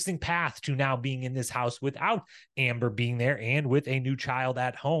 an interesting path to now being in this house without Amber being there and with a new child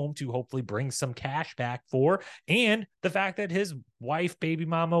at home to hopefully bring some cash back for. And the fact that his wife, baby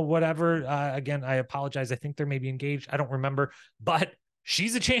mama, whatever, again, I apologize. I think they're maybe engaged. I don't remember, but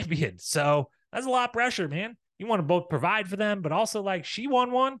she's a champion. So that's a lot of pressure, man. You want to both provide for them, but also like she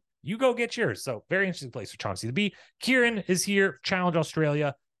won one. You go get yours. So very interesting place for Chauncey to be. Kieran is here. Challenge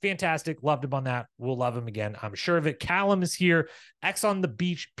Australia. Fantastic. Loved him on that. We'll love him again. I'm sure of it. Callum is here. X on the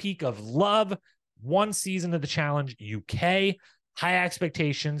Beach, Peak of Love. 1 season of the Challenge UK. High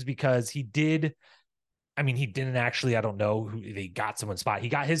expectations because he didn't actually, I don't know who they got someone's spot. He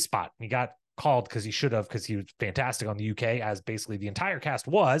got his spot. He got called because he should have, because he was fantastic on the UK, as basically the entire cast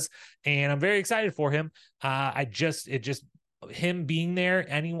was. And I'm very excited for him. Him being there,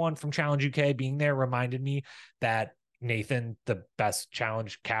 anyone from Challenge UK being there reminded me that Nathan, the best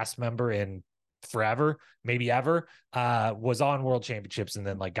Challenge cast member in forever, maybe ever, was on World Championships and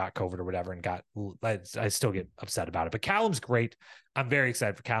then got COVID or whatever and I still get upset about it. But Callum's great. I'm very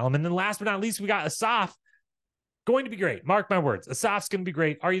excited for Callum. And then last but not least, we got Asaf. Going to be great. Mark my words. Asaf's going to be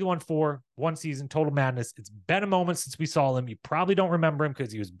great. Are You the One for one season, Total Madness? It's been a moment since we saw him. You probably don't remember him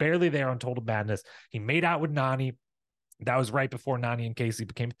because he was barely there on Total Madness. He made out with Nany. That was right before Nany and Casey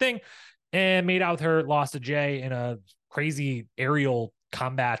became a thing, and made out with her, lost to Jay in a crazy aerial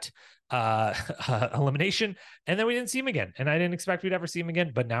combat elimination. And then we didn't see him again. And I didn't expect we'd ever see him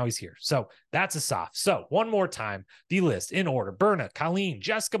again, but now he's here. So that's Asaf. So one more time, the list in order: Berna, Colleen,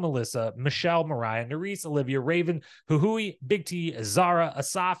 Jessica, Melissa, Michelle, Mariah, Nurys, Olivia, Raven, Huhui, Big T, Zara,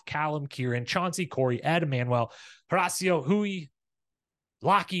 Asaf, Callum, Kieran, Chauncey, Corey, Ed, Emmanuel, Horacio, Hui,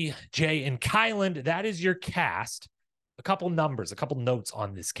 Lockie, Jay, and Kyland. That is your cast. A couple numbers, a couple notes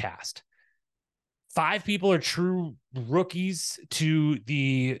on this cast. 5 people are true rookies to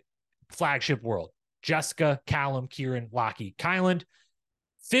the flagship world: Jessica, Callum, Kieran, Lockie, Kyland.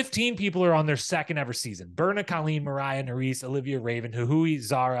 15 people are on their second ever season: Berna, Colleen, Mariah, Nurys, Olivia, Raven, Huhui,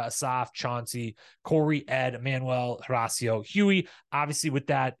 Zara, Asaf, Chauncey, Corey, Ed, Emmanuel, Horacio, Huey. Obviously, with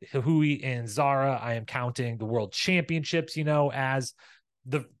that, Huey and Zara, I am counting the world championships, as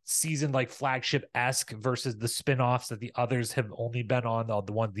the season like flagship-esque versus the spinoffs that the others have only been on.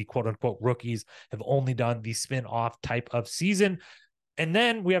 The quote unquote rookies have only done the spinoff type of season. And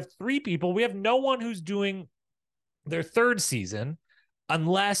then we have 3 people. We have no one who's doing their third season,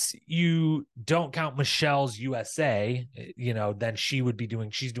 unless you don't count Michelle's USA, then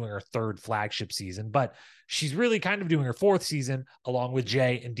she's doing her third flagship season, but she's really kind of doing her 4th season along with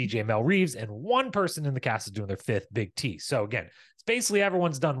Jay and DJ Mel Reeves, and one person in the cast is doing their 5th, Big T. So again, it's basically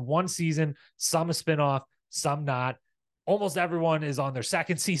everyone's done one season, some a spinoff, some not. Almost everyone is on their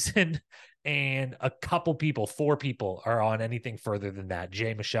second season, and a couple people, 4 people, are on anything further than that: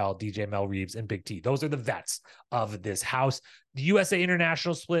 Jay, Michelle, DJ Mel Reeves, and Big T. Those are the vets of this house. The USA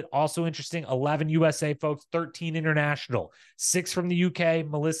international split, also interesting: 11 USA folks, 13 international, 6 from the UK: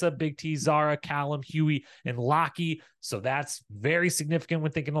 Melissa, Big T, Zara, Callum, Huey, and Lockie. So that's very significant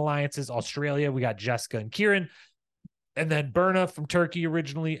when thinking alliances. Australia, we got Jessica and Kieran. And then Berna from Turkey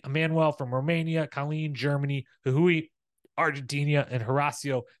originally, Emmanuel from Romania, Colleen, Germany, Huhui, Argentina, and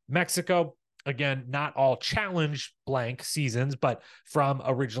Horacio, Mexico. Again, not all challenge blank seasons, but from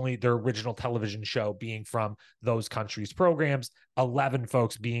originally their original television show being from those countries' programs. 11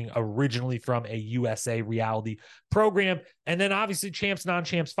 folks being originally from a USA reality program. And then obviously champs,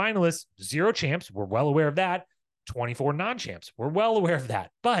 non-champs, finalists: 0 champs. We're well aware of that. 24 non-champs. We're well aware of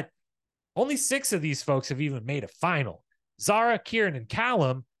that. But only 6 of these folks have even made a final. Zara, Kieran, and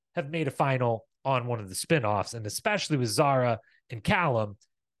Callum have made a final on one of the spinoffs, and especially with Zara and Callum,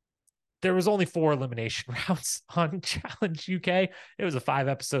 there was only 4 elimination rounds on Challenge UK. It was a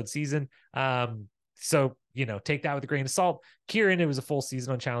 5-episode season. So, take that with a grain of salt. Kieran, it was a full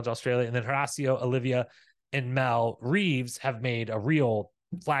season on Challenge Australia. And then Horacio, Olivia, and Mel Reeves have made a real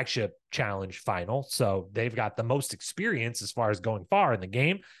flagship challenge final. So they've got the most experience as far as going far in the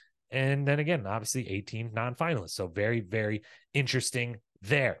game. And then again, obviously 18 non-finalists. So very, very interesting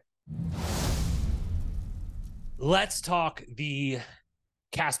there. Let's talk the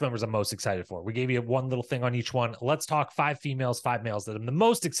cast members I'm most excited for. We gave you one little thing on each one. Let's talk 5 females, 5 males that I'm the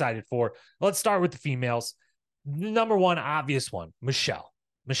most excited for. Let's start with the females. Number one, obvious one, Michelle.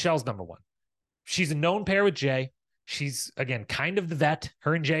 Michelle's number one. She's a known pair with Jay. She's, again, kind of the vet.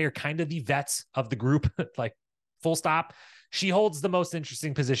 Her and Jay are kind of the vets of the group, like full stop. She holds the most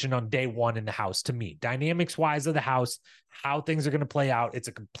interesting position on day one in the house to me. Dynamics wise of the house, how things are going to play out. It's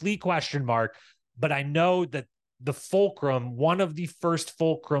a complete question mark, but I know that the fulcrum, one of the first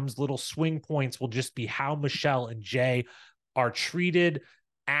fulcrum's little swing points will just be how Michelle and Jay are treated,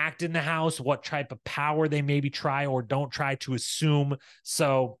 act in the house, what type of power they maybe try or don't try to assume.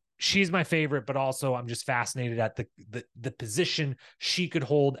 So she's my favorite, but also I'm just fascinated at the position she could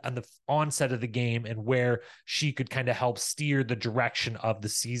hold on the onset of the game and where she could kind of help steer the direction of the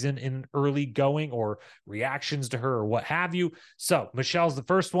season in early going or reactions to her or what have you. So Michelle's the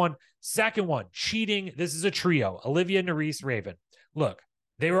first one. Second one, cheating. This is a trio: Olivia, Nurys, Raven. Look,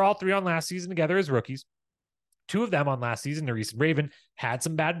 they were all 3 on last season together as rookies. 2 of them on last season, Nurys and Raven, had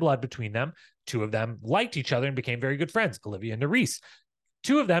some bad blood between them. 2 of them liked each other and became very good friends, Olivia and Nurys.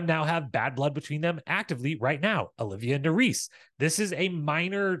 2 of them now have bad blood between them actively right now, Olivia and Nurys. This is a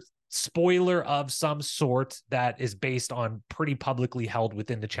minor spoiler of some sort that is based on pretty publicly held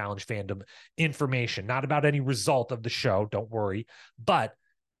within the challenge fandom information, not about any result of the show, don't worry. But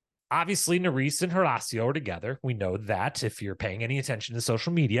obviously Nurys and Horacio are together. We know that if you're paying any attention to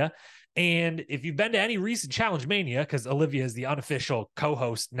social media. And if you've been to any recent Challenge Mania, because Olivia is the unofficial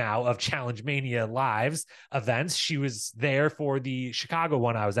co-host now of Challenge Mania Live's events, she was there for the Chicago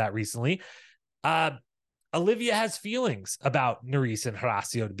one I was at recently. Olivia has feelings about Nurys and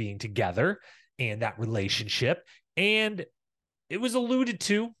Horacio being together. and that relationship. And it was alluded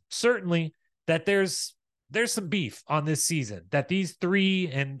to, certainly, that there's some beef on this season, that these three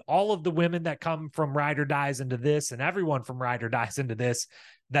and all of the women that come from Ride or Dies into this, and everyone from Ride or Dies into this,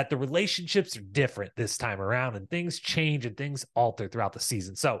 that the relationships are different this time around, and things change and things alter throughout the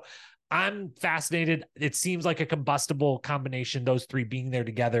season. So I'm fascinated. It seems like a combustible combination, those three being there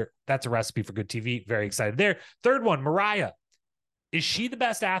together. That's a recipe for good TV. Very excited there. Third one, Mariah. Is she the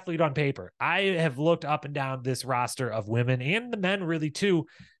best athlete on paper? I have looked up and down this roster of women and the men really too.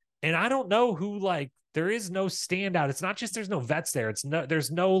 And I don't know who, like, there is no standout. It's not just there's no vets there. There's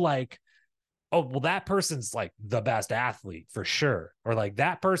no like, oh, well, that person's like the best athlete for sure. Or like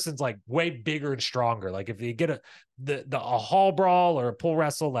that person's like way bigger and stronger. Like if you get a hall brawl or a pull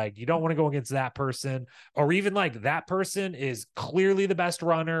wrestle, like you don't want to go against that person. Or even like that person is clearly the best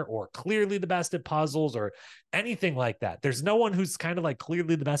runner or clearly the best at puzzles or anything like that. There's no one who's kind of like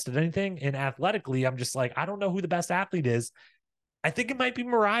clearly the best at anything. And athletically, I'm just like, I don't know who the best athlete is. I think it might be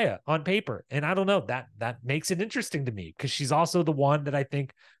Mariah on paper. And I don't know, that makes it interesting to me because she's also the one that I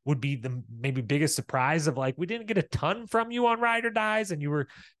think would be the maybe biggest surprise of like, we didn't get a ton from you on Ride or Dies, and you were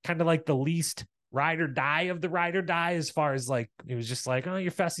kind of like the least Ride or Die of the Ride or Die, as far as like, it was just like, oh,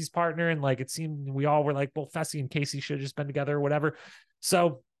 you're Fessy's partner. And like, it seemed we all were like, well, Fessy and Casey should have just been together or whatever.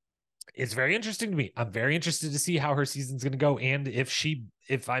 So it's very interesting to me. I'm very interested to see how her season's going to go. And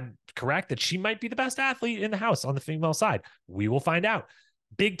if I'm correct that she might be the best athlete in the house on the female side, we will find out.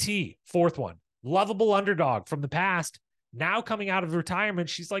 Big T, fourth one, lovable underdog from the past. Now coming out of retirement,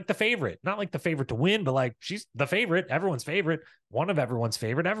 she's like the favorite, not like the favorite to win, but like she's the favorite, everyone's favorite, one of everyone's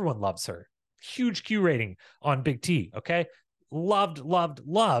favorite. Everyone loves her. Huge Q rating on Big T. Okay. Loved, loved,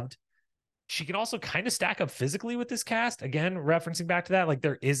 loved. She can also kind of stack up physically with this cast. Again, referencing back to that, like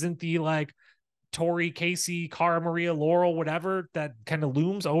there isn't the like Tori, Casey, Cara Maria, Laurel, whatever that kind of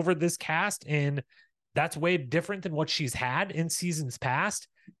looms over this cast. And that's way different than what she's had in seasons past.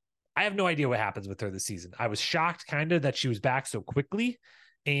 I have no idea what happens with her this season. I was shocked kind of that she was back so quickly,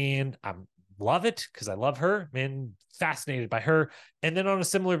 and I love it because I love her and fascinated by her. And then on a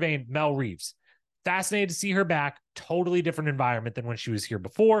similar vein, Mel Reeves. Fascinated to see her back. Totally different environment than when she was here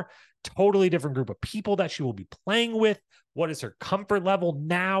before. Totally different group of people that she will be playing with. What is her comfort level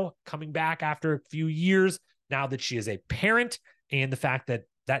now, coming back after a few years, now that she is a parent, and the fact that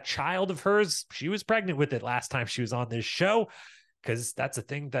that child of hers, she was pregnant with it last time she was on this show, because that's a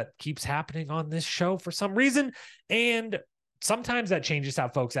thing that keeps happening on this show for some reason. And sometimes that changes how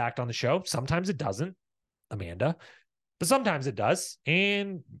folks act on the show. Sometimes it doesn't, Amanda, but sometimes it does.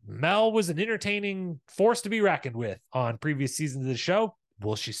 And Mel was an entertaining force to be reckoned with on previous seasons of the show.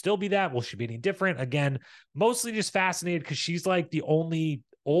 Will she still be that? Will she be any different? Again, mostly just fascinated because she's like the only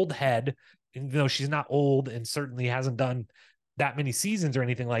old head, even though she's not old and certainly hasn't done that many seasons or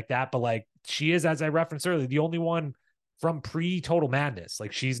anything like that. But like she is, as I referenced earlier, the only one from pre-Total Madness.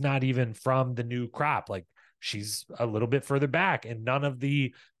 Like she's not even from the new crop. Like she's a little bit further back, and none of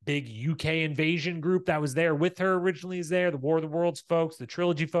the big UK invasion group that was there with her originally is there. The War of the Worlds folks, the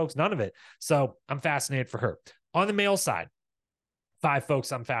trilogy folks, none of it. So I'm fascinated for her. On the male side, 5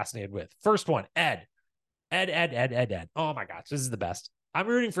 folks I'm fascinated with. First one, Ed. Ed. Oh my gosh, this is the best. I'm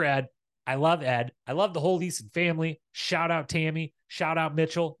rooting for Ed. I love Ed. I love the whole Leeson family. Shout out Tammy. Shout out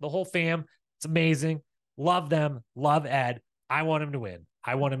Mitchell. The whole fam. It's amazing. Love them. Love Ed. I want him to win.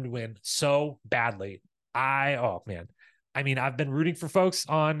 I want him to win so badly. Oh man. I mean, I've been rooting for folks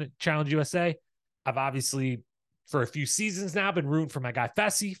on Challenge USA. I've obviously, for a few seasons now, been rooting for my guy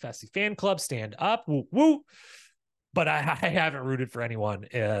Fessy fan club, stand up, woo woo. But I haven't rooted for anyone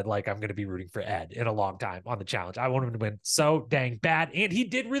like I'm going to be rooting for Ed in a long time on the challenge. I want him to win so dang bad. And he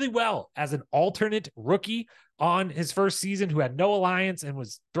did really well as an alternate rookie on his first season who had no alliance and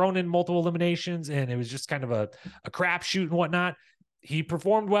was thrown in multiple eliminations. And it was just kind of a crapshoot and whatnot. He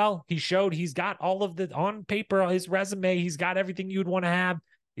performed well. He showed he's got all of the on paper, his resume. He's got everything you'd want to have.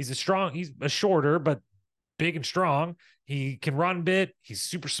 He's a shorter, but big and strong. He can run a bit. He's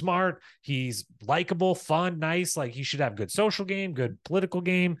super smart. He's likable, fun, nice. Like he should have good social game, good political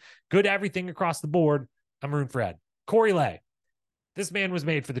game, good everything across the board. I'm rooting for Ed. Corey Lay. This man was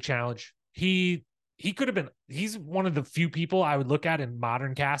made for the challenge. He could have been, he's one of the few people I would look at in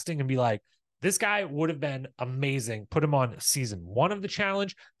modern casting and be like, this guy would have been amazing. Put him on season 1 of the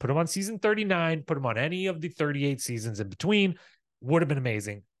challenge, put him on season 39, put him on any of the 38 seasons in between. Would have been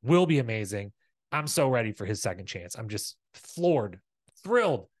amazing. Will be amazing. I'm so ready for his second chance. I'm just floored,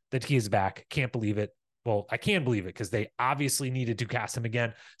 thrilled that he is back. Can't believe it. Well, I can believe it because they obviously needed to cast him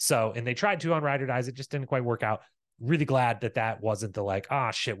again. So, and they tried to on Ride or Dies. It just didn't quite work out. Really glad that wasn't the like,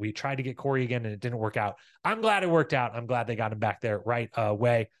 shit, we tried to get Corey again and it didn't work out. I'm glad it worked out. I'm glad they got him back there right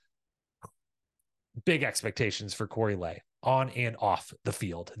away. big expectations for Corey Lay on and off the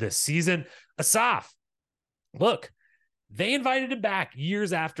field this season. Asaf, look, they invited him back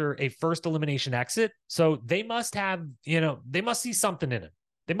years after a first elimination exit. So they must have, they must see something in him.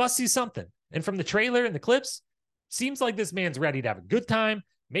 They must see something. And from the trailer and the clips, seems like this man's ready to have a good time,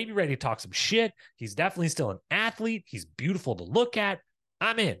 maybe ready to talk some shit. He's definitely still an athlete. He's beautiful to look at.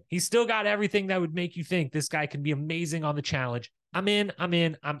 I'm in. He's still got everything that would make you think this guy can be amazing on the challenge. I'm in.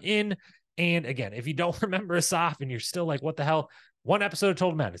 And again, if you don't remember Asaf and you're still like, what the hell? One episode of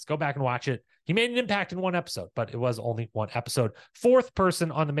Total Madness, go back and watch it. He made an impact in one episode, but it was only one episode. Fourth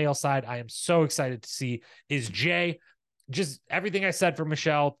person on the male side I am so excited to see is Jay. Just everything I said for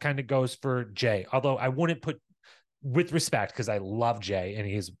Michelle kind of goes for Jay, although I wouldn't put, with respect, because I love Jay and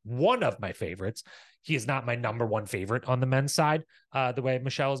he is one of my favorites. He is not my number one favorite on the men's side, the way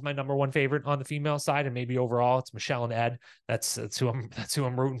Michelle is my number one favorite on the female side, and maybe overall it's Michelle and Ed. That's who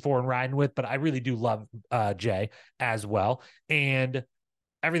I'm rooting for and riding with. But I really do love Jay as well, and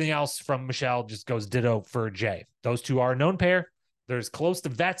everything else from Michelle just goes ditto for Jay. Those two are a known pair. They're as close to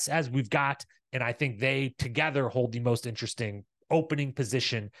vets as we've got, and I think they together hold the most interesting opening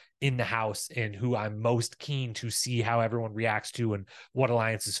position in the house, and who I'm most keen to see how everyone reacts to and what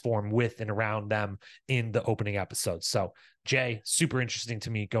alliances form with and around them in the opening episodes. So Jay, super interesting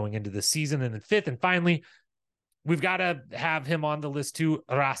to me going into the season. And then fifth and finally, we've got to have him on the list too,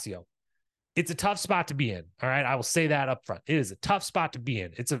 Horacio. It's a tough spot to be in. All right. I will say that up front. It is a tough spot to be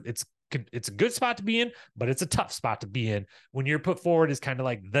in. It's a good spot to be in, but it's a tough spot to be in when you're put forward as kind of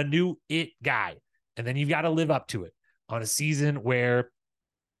like the new it guy. And then you've got to live up to it on a season where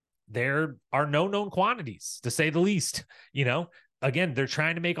there are no known quantities, to say the least. Again, they're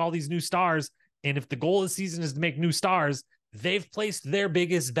trying to make all these new stars. And if the goal of the season is to make new stars, they've placed their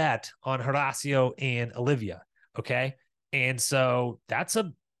biggest bet on Horacio and Olivia. Okay. And so that's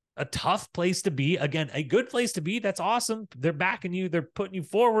a tough place to be. Again, a good place to be. That's awesome. They're backing you. They're putting you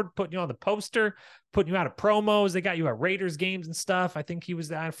forward, putting you on the poster, putting you out of promos. They got you at Raiders games and stuff. I think he was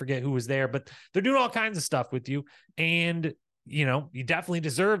there. I forget who was there, but they're doing all kinds of stuff with you. And, you definitely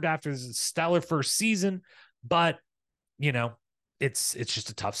deserved after this stellar first season, but, it's just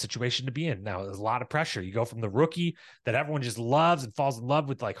a tough situation to be in. Now, there's a lot of pressure. You go from the rookie that everyone just loves and falls in love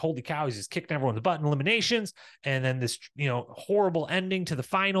with, like, holy cow, he's just kicking everyone's butt in eliminations. And then this, horrible ending to the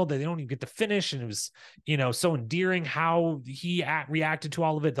final that they don't even get to finish. And it was, so endearing how he reacted to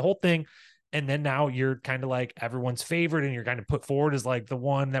all of it, the whole thing. And then now you're kind of like everyone's favorite, and you're kind of put forward as like the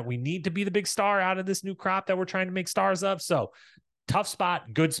one that we need to be the big star out of this new crop that we're trying to make stars of. So tough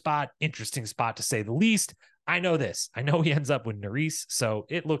spot, good spot, interesting spot to say the least. I know this. I know he ends up with Nurys, so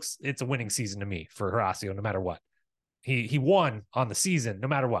it's a winning season to me for Horacio, no matter what. He won on the season, no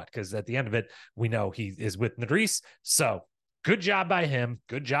matter what, because at the end of it, we know he is with Nurys. So good job by him.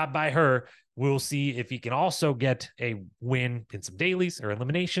 Good job by her. We'll see if he can also get a win in some dailies or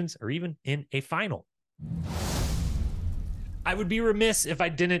eliminations or even in a final. I would be remiss if I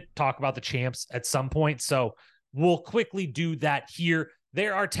didn't talk about the champs at some point, so we'll quickly do that here.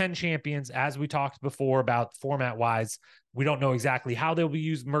 There are 10 champions, as we talked before about format-wise. We don't know exactly how they'll be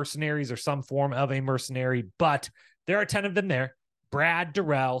used, mercenaries or some form of a mercenary, but there are 10 of them there. Brad,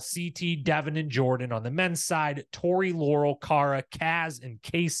 Darrell, CT, Devin, and Jordan on the men's side, Tori, Laurel, Cara, Kaz, and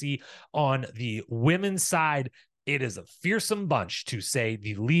Casey on the women's side. It is a fearsome bunch, to say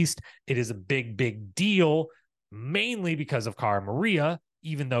the least. It is a big, big deal, mainly because of Cara Maria,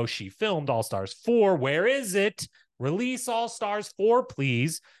 even though she filmed All Stars 4. Where is it? Release All Stars 4,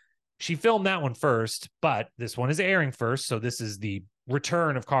 please. She filmed that one first, but this one is airing first. So this is the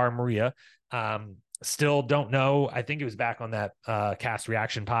return of Cara Maria. Still don't know. I think it was back on that cast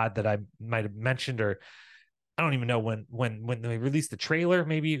reaction pod that I might have mentioned, or I don't even know when they released the trailer.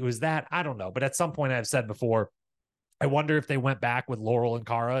 Maybe it was that. I don't know. But at some point I've said before, I wonder if they went back with Laurel and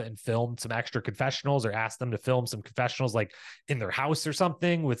Cara and filmed some extra confessionals, or asked them to film some confessionals like in their house or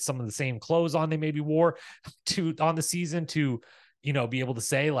something with some of the same clothes on they maybe wore on the season to, be able to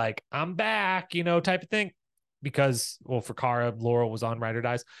say like, I'm back, type of thing. Because, well, for Cara, Laurel was on Ride or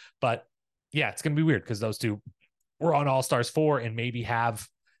Dies. But yeah, it's going to be weird because those two were on All Stars 4 and maybe have,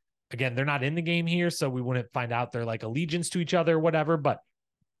 again, they're not in the game here, so we wouldn't find out their like allegiance to each other or whatever. But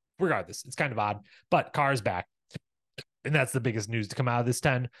regardless, it's kind of odd. But Cara's back. And that's the biggest news to come out of this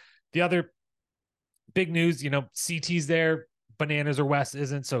 10. The other big news, CT's there, Bananas or Wes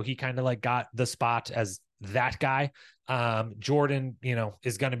isn't. So he kind of like got the spot as that guy. Jordan,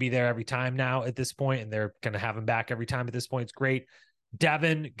 is going to be there every time now at this point, and they're going to have him back every time at this point. It's great.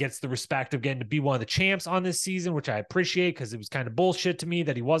 Devin gets the respect of getting to be one of the champs on this season, which I appreciate because it was kind of bullshit to me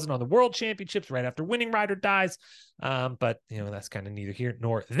that he wasn't on the world championships right after winning Ride or Dies. But that's kind of neither here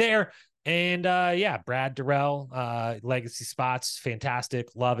nor there. And Brad Darrell, legacy spots, fantastic.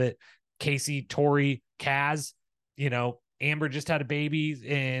 Love it. Casey, Tori, Kaz, Amber just had a baby.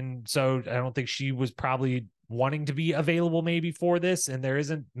 And so I don't think she was probably wanting to be available maybe for this. And there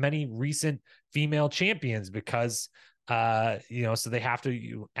isn't many recent female champions because so they have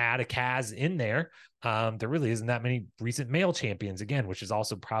to add a Kaz in there. There really isn't that many recent male champions again, which is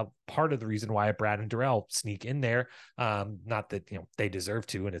also part of the reason why Brad and Darrell sneak in there. Not that, they deserve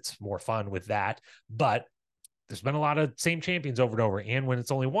to, and it's more fun with that, but there's been a lot of same champions over and over. And when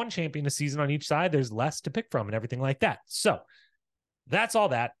it's only one champion a season on each side, there's less to pick from and everything like that. So that's all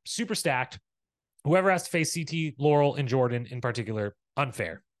that. Super stacked. Whoever has to face CT, Laurel, and Jordan in particular,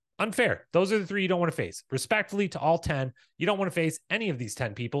 unfair. Those are the three you don't want to face. Respectfully to all 10, you don't want to face any of these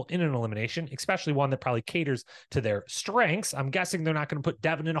 10 people in an elimination, especially one that probably caters to their strengths. I'm guessing they're not going to put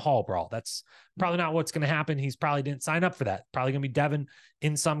Devin in a hall brawl. That's probably not what's going to happen. He's probably didn't sign up for that. Probably going to be Devin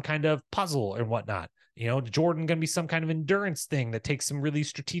in some kind of puzzle and whatnot. Jordan going to be some kind of endurance thing that takes some really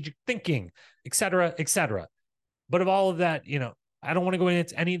strategic thinking, et cetera, et cetera. But of all of that, I don't want to go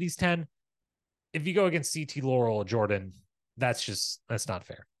into any of these 10. If you go against CT, Laurel, or Jordan, that's not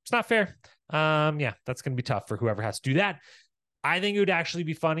fair. It's not fair. That's going to be tough for whoever has to do that. I think it would actually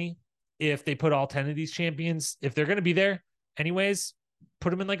be funny if they put all 10 of these champions, if they're going to be there anyways, put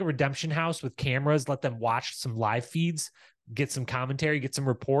them in like a redemption house with cameras, let them watch some live feeds, get some commentary, get some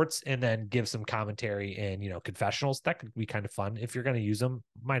reports, and then give some commentary and, confessionals. That could be kind of fun. If you're going to use them,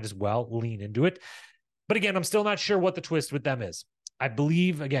 might as well lean into it. But again, I'm still not sure what the twist with them is. I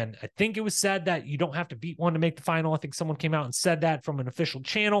believe, again, I think it was said that you don't have to beat one to make the final. I think someone came out and said that from an official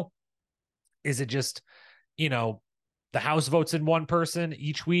channel. Is it just, the house votes in one person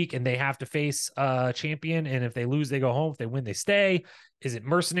each week and they have to face a champion? And if they lose, they go home. If they win, they stay. Is it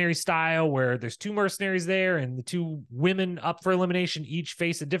mercenary style where there's two mercenaries there and the two women up for elimination each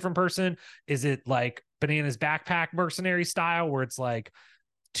face a different person? Is it like Bananas Backpack mercenary style where it's like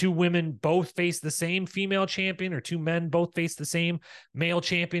two women both face the same female champion or two men both face the same male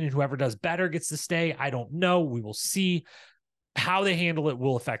champion and whoever does better gets to stay? I don't know. We will see. How they handle it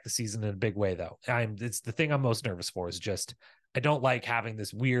will affect the season in a big way, though. It's the thing I'm most nervous for is just, I don't like having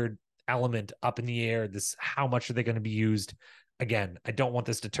this weird element up in the air. How much are they going to be used? Again, I don't want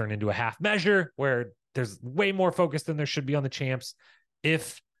this to turn into a half measure where there's way more focus than there should be on the champs. Or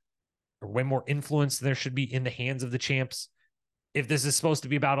way more influence than there should be in the hands of the champs. If this is supposed to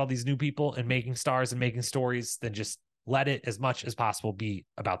be about all these new people and making stars and making stories, then just let it as much as possible be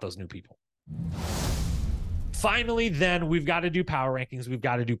about those new people. Finally, then we've got to do power rankings. We've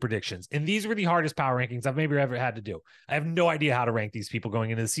got to do predictions. And these were the hardest power rankings I've maybe ever had to do. I have no idea how to rank these people going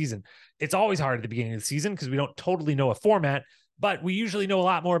into the season. It's always hard at the beginning of the season because we don't totally know a format, but we usually know a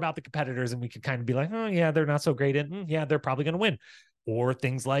lot more about the competitors and we can kind of be like, oh yeah, they're not so great. And yeah, they're probably going to win. Or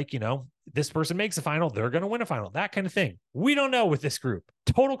things like, this person makes a final, they're going to win a final, that kind of thing. We don't know with this group.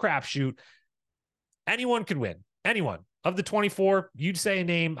 Total crapshoot. Anyone could win. Anyone. Of the 24, you'd say a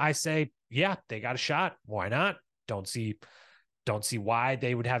name. I say, yeah, they got a shot. Why not? Don't see why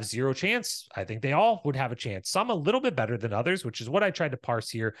they would have zero chance. I think they all would have a chance. Some a little bit better than others, which is what I tried to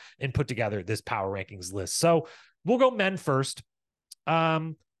parse here and put together this power rankings list. So we'll go men first.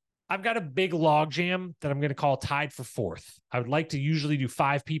 I've got a big log jam that I'm going to call tied for fourth. I would like to usually do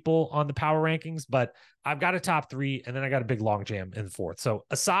 5 people on the power rankings, but I've got a top 3 and then I got a big log jam in the fourth. So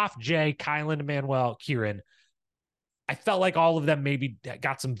Asaf, Jay, Kylan, Emmanuel, Kieran. I felt like all of them maybe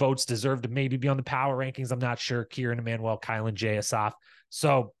got some votes, deserved to maybe be on the power rankings. I'm not sure. Kieran, Emmanuel, Kylan, Jay, Asaf.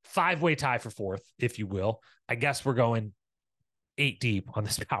 So 5-way tie for fourth, if you will. I guess we're going 8 deep on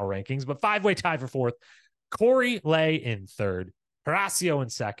this power rankings, but 5-way tie for fourth. Corey Lay in third, Horacio in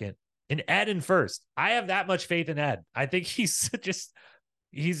second, and Ed in first. I have that much faith in Ed. I think he's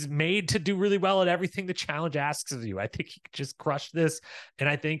made to do really well at everything the challenge asks of you. I think he could just crush this. And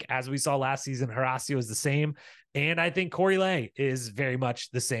I think, as we saw last season, Horacio is the same. And I think Corey Lay is very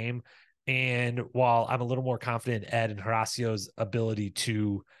much the same. And while I'm a little more confident in Ed and Horacio's ability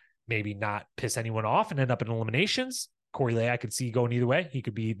to maybe not piss anyone off and end up in eliminations, Corey Lay, I could see going either way. He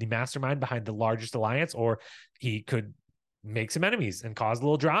could be the mastermind behind the largest alliance, or he could make some enemies and cause a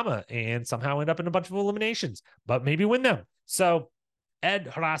little drama and somehow end up in a bunch of eliminations, but maybe win them. So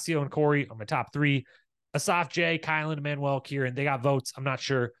Ed, Horacio, and Corey are my top 3. Asaf, Jay, Kylan, Emmanuel, Kieran, they got votes. I'm not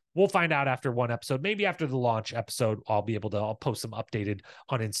sure We'll find out after one episode. Maybe after the launch episode, I'll post some updated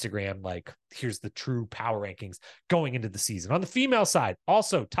on Instagram. Like, here's the true power rankings going into the season. On the female side,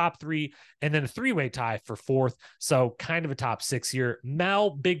 also top 3, and then a 3-way tie for 4th. So kind of a top 6 here.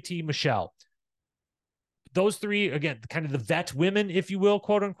 Mel, Big T, Michelle. Those 3, again, kind of the vet women, if you will,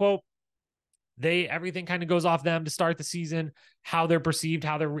 quote unquote. Everything kind of goes off them to start the season, how they're perceived,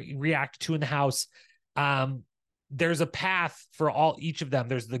 how they're reacted to in the house. There's a path for each of them.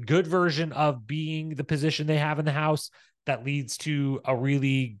 There's the good version of being the position they have in the house that leads to a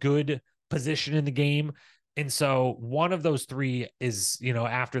really good position in the game. And so one of those 3 is,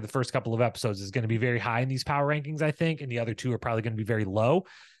 after the first couple of episodes is going to be very high in these power rankings, I think. And the other 2 are probably going to be very low.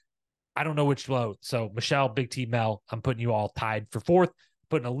 I don't know which low. So Michelle, Big T, Mel, I'm putting you all tied for 4th,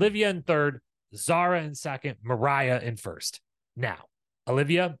 putting Olivia in 3rd, Zara in 2nd, Mariah in 1st. Now,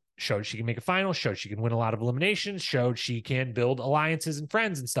 Olivia showed she can make a final, showed she can win a lot of eliminations, showed she can build alliances and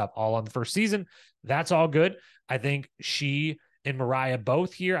friends and stuff all on the first season. That's all good. I think she and Mariah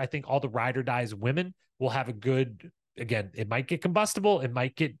both here, I think all the ride or dies women will have a good, again, it might get combustible. It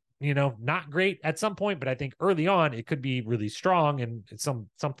might get, not great at some point, but I think early on it could be really strong and it's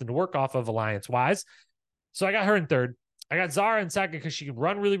something to work off of alliance wise. So I got her in 3rd. I got Zara in 2nd because she can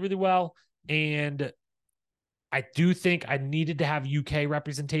run really, really well. And I do think I needed to have UK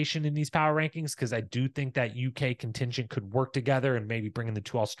representation in these power rankings because I do think that UK contingent could work together and maybe bring in the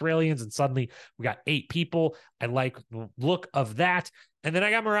 2 Australians. And suddenly we got 8 people. I like the look of that. And then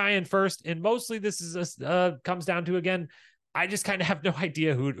I got Mariah in 1st. And mostly this is comes down to, again, I just kind of have no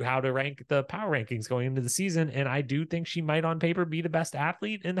idea how to rank the power rankings going into the season. And I do think she might on paper be the best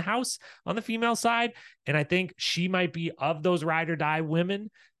athlete in the house on the female side. And I think she might be, of those ride or die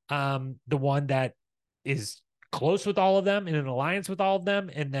women, the one that is close with all of them, in an alliance with all of them,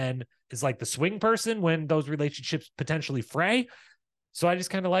 and then is like the swing person when those relationships potentially fray. So I just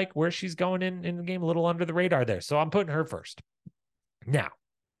kind of like where she's going in the game, a little under the radar there. So I'm putting her 1st. Now,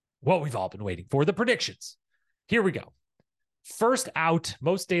 what we've all been waiting for, the predictions. Here we go. First out,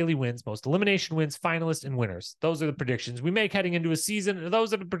 most daily wins, most elimination wins, finalists, and winners. Those are the predictions we make heading into a season.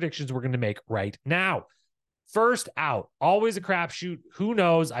 Those are the predictions we're going to make right now. First out, always a crapshoot. Who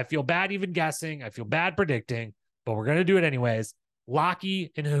knows? I feel bad even guessing. I feel bad predicting, but we're going to do it anyways.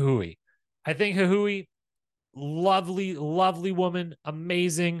 Lockie and Huhui. I think Huhui, lovely, lovely woman,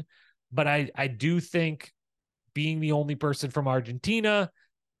 amazing. But I do think being the only person from Argentina,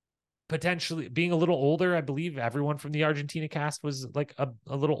 potentially being a little older, I believe everyone from the Argentina cast was like a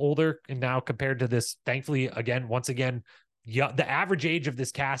little older. And now compared to this, thankfully, once again, the average age of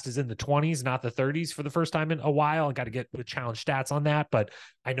this cast is in the 20s, not the 30s for the first time in a while. I got to get the challenge stats on that, but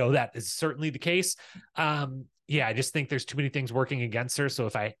I know that is certainly the case. I just think there's too many things working against her. So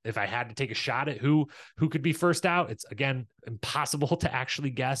if I had to take a shot at who could be first out, it's, again, impossible to actually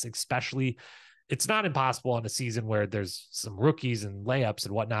guess, especially it's not impossible on a season where there's some rookies and layups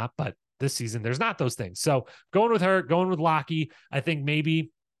and whatnot, but this season there's not those things. So going with her, going with Lockie, I think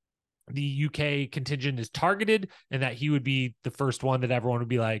maybe the UK contingent is targeted and that he would be the first one that everyone would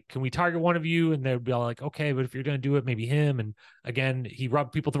be like, can we target one of you? And they would be all like, okay, but if you're going to do it, maybe him. And again, he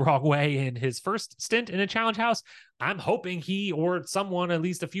rubbed people the wrong way in his first stint in a challenge house. I'm hoping he or someone, at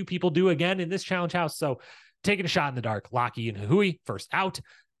least a few people, do again in this challenge house. So taking a shot in the dark, Lockie and Huhui first out.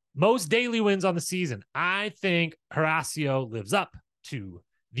 Most daily wins on the season. I think Horacio lives up to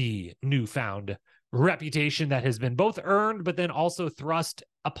the newfound reputation that has been both earned, but then also thrust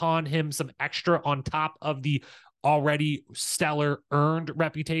upon him some extra on top of the already stellar earned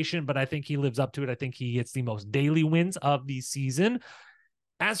reputation. But I think he lives up to it. I think he gets the most daily wins of the season.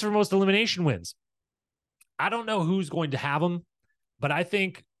 As for most elimination wins, I don't know who's going to have them, but I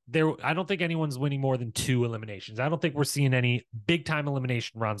don't think anyone's winning more than 2 eliminations. I don't think we're seeing any big time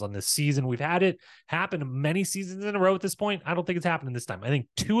elimination runs on this season. We've had it happen many seasons in a row at this point. I don't think it's happening this time. I think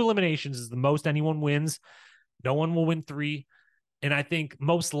 2 eliminations is the most anyone wins. No one will win 3. And I think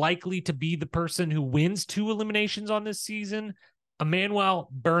most likely to be the person who wins 2 eliminations on this season, Emmanuel,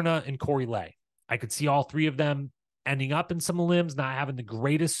 Berna, and Corey Lay. I could see all 3 of them ending up in some limbs, not having the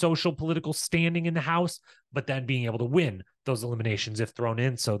greatest social political standing in the house, but then being able to win those eliminations if thrown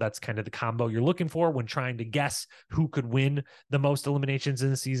in. So that's kind of the combo you're looking for when trying to guess who could win the most eliminations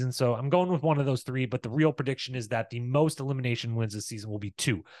in the season. So I'm going with one of those 3, but the real prediction is that the most elimination wins this season will be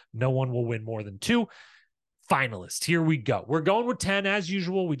 2. No one will win more than 2. Finalists, here we go. We're going with 10 as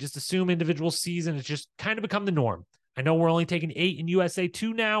usual. We just assume individual season. It's just kind of become the norm. I know we're only taking 8 in USA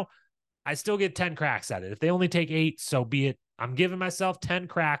 2 now. I still get 10 cracks at it. If they only take 8, so be it. I'm giving myself 10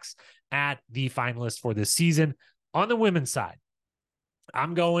 cracks at the finalists for this season. On the women's side,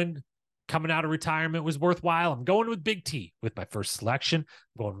 I'm going coming out of retirement was worthwhile. I'm going with Big T with my first selection.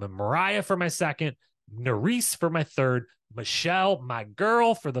 I'm going with Mariah for my second, Nurys for my third, Michelle, my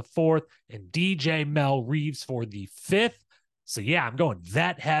girl, for the fourth, and DJ Mel Reeves for the fifth. So yeah, I'm going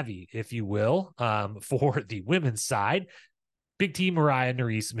vet heavy, if you will, for the women's side. Big T, Mariah,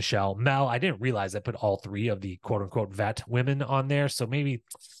 Nurys, Michelle, Mel. I didn't realize I put all three of the quote unquote vet women on there. So maybe,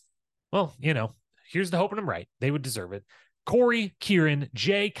 well, here's the hoping I'm right. They would deserve it. Corey, Kieran,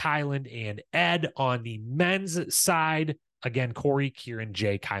 Jay, Kyland, and Ed on the men's side. Again, Corey, Kieran,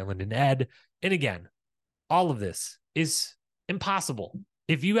 Jay, Kyland, and Ed. And again, all of this is impossible.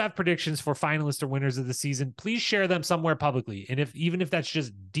 If you have predictions for finalists or winners of the season, please share them somewhere publicly. And even if that's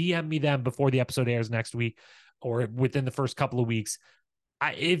just DM me them before the episode airs next week or within the first couple of weeks,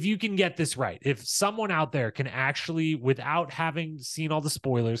 if you can get this right, if someone out there can actually, without having seen all the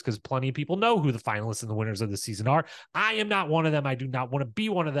spoilers, because plenty of people know who the finalists and the winners of the season are, I am not one of them. I do not want to be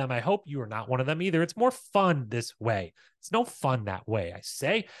one of them. I hope you are not one of them either. It's more fun this way. It's no fun that way, I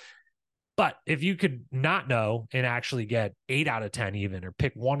say. But if you could not know and actually get 8 out of 10 even, or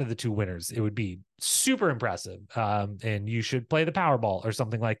pick one of the two winners, it would be super impressive. And you should play the Powerball or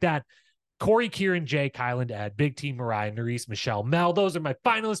something like that. Corey, Kieran, Jay, Kyland, Ed, Big T, Mariah, Nurys, Michelle, Mel. Those are my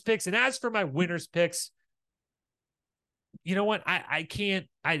finalist picks. And as for my winners picks, you know what? I can't,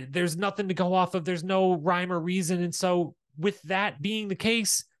 there's nothing to go off of. There's no rhyme or reason. And so with that being the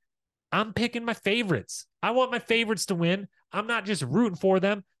case, I'm picking my favorites. I want my favorites to win. I'm not just rooting for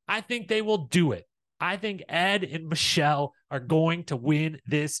them. I think they will do it. I think Ed and Michelle are going to win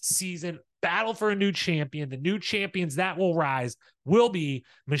this season. Battle for a new champion. The new champions that will rise will be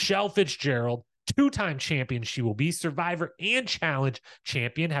Michelle Fitzgerald, 2-time champion. She will be Survivor and Challenge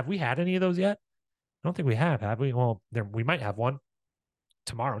champion. Have we had any of those yet? I don't think we have we? Well, we might have one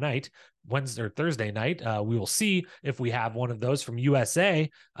tomorrow night, Wednesday or Thursday night. We will see if we have one of those from USA.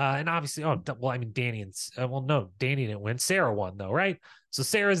 And obviously, Danny Danny didn't win. Sarah won though, right? So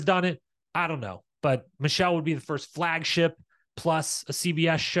Sarah's done it. I don't know, but Michelle would be the first flagship plus a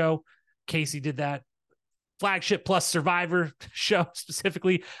CBS show. Casey did that. Flagship plus Survivor show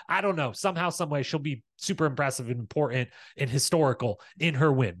specifically. I don't know. Somehow, some way, she'll be super impressive and important and historical in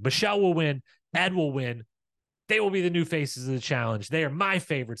her win. Michelle will win. Ed will win. They will be the new faces of the challenge. They are my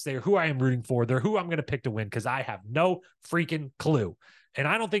favorites. They are who I am rooting for. They're who I'm going to pick to win because I have no freaking clue. And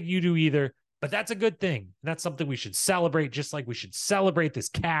I don't think you do either, but that's a good thing. That's something we should celebrate, just like we should celebrate this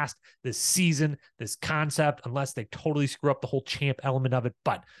cast, this season, this concept, unless they totally screw up the whole champ element of it.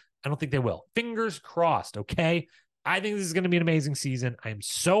 But I don't think they will. Fingers crossed, okay? I think this is going to be an amazing season. I am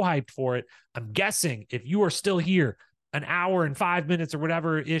so hyped for it. I'm guessing if you are still here an hour and 5 minutes or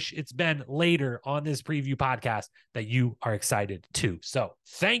whatever ish it's been later on this preview podcast, that you are excited too. So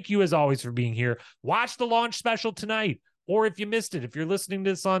thank you as always for being here. Watch the launch special tonight, or if you missed it, if you're listening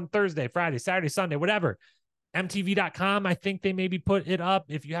to this on Thursday, Friday, Saturday, Sunday, whatever, MTV.com, I think they maybe put it up.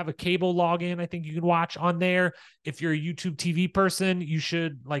 If you have a cable login, I think you can watch on there. If you're a YouTube TV person, you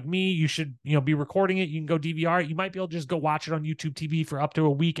should, like me, you should, be recording it. You can go DVR it. You might be able to just go watch it on YouTube TV for up to a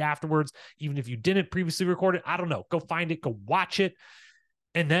week afterwards, even if you didn't previously record it. I don't know. Go find it, go watch it.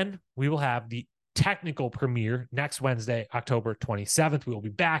 And then we will have the technical premiere next Wednesday, October 27th. We will be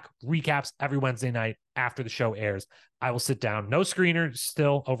back. Recaps every Wednesday night after the show airs. I will sit down. No screener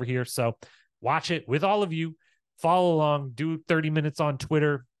still over here. So watch it with all of you. Follow along, do 30 minutes on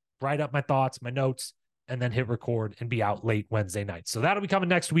Twitter, write up my thoughts, my notes, and then hit record and be out late Wednesday night. So that'll be coming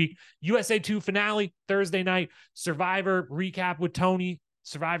next week. USA 2 finale Thursday night. Survivor recap with Tony,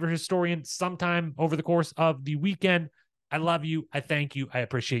 Survivor historian, sometime over the course of the weekend. I love you. I thank you. I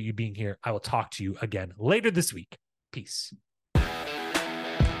appreciate you being here. I will talk to you again later this week. Peace.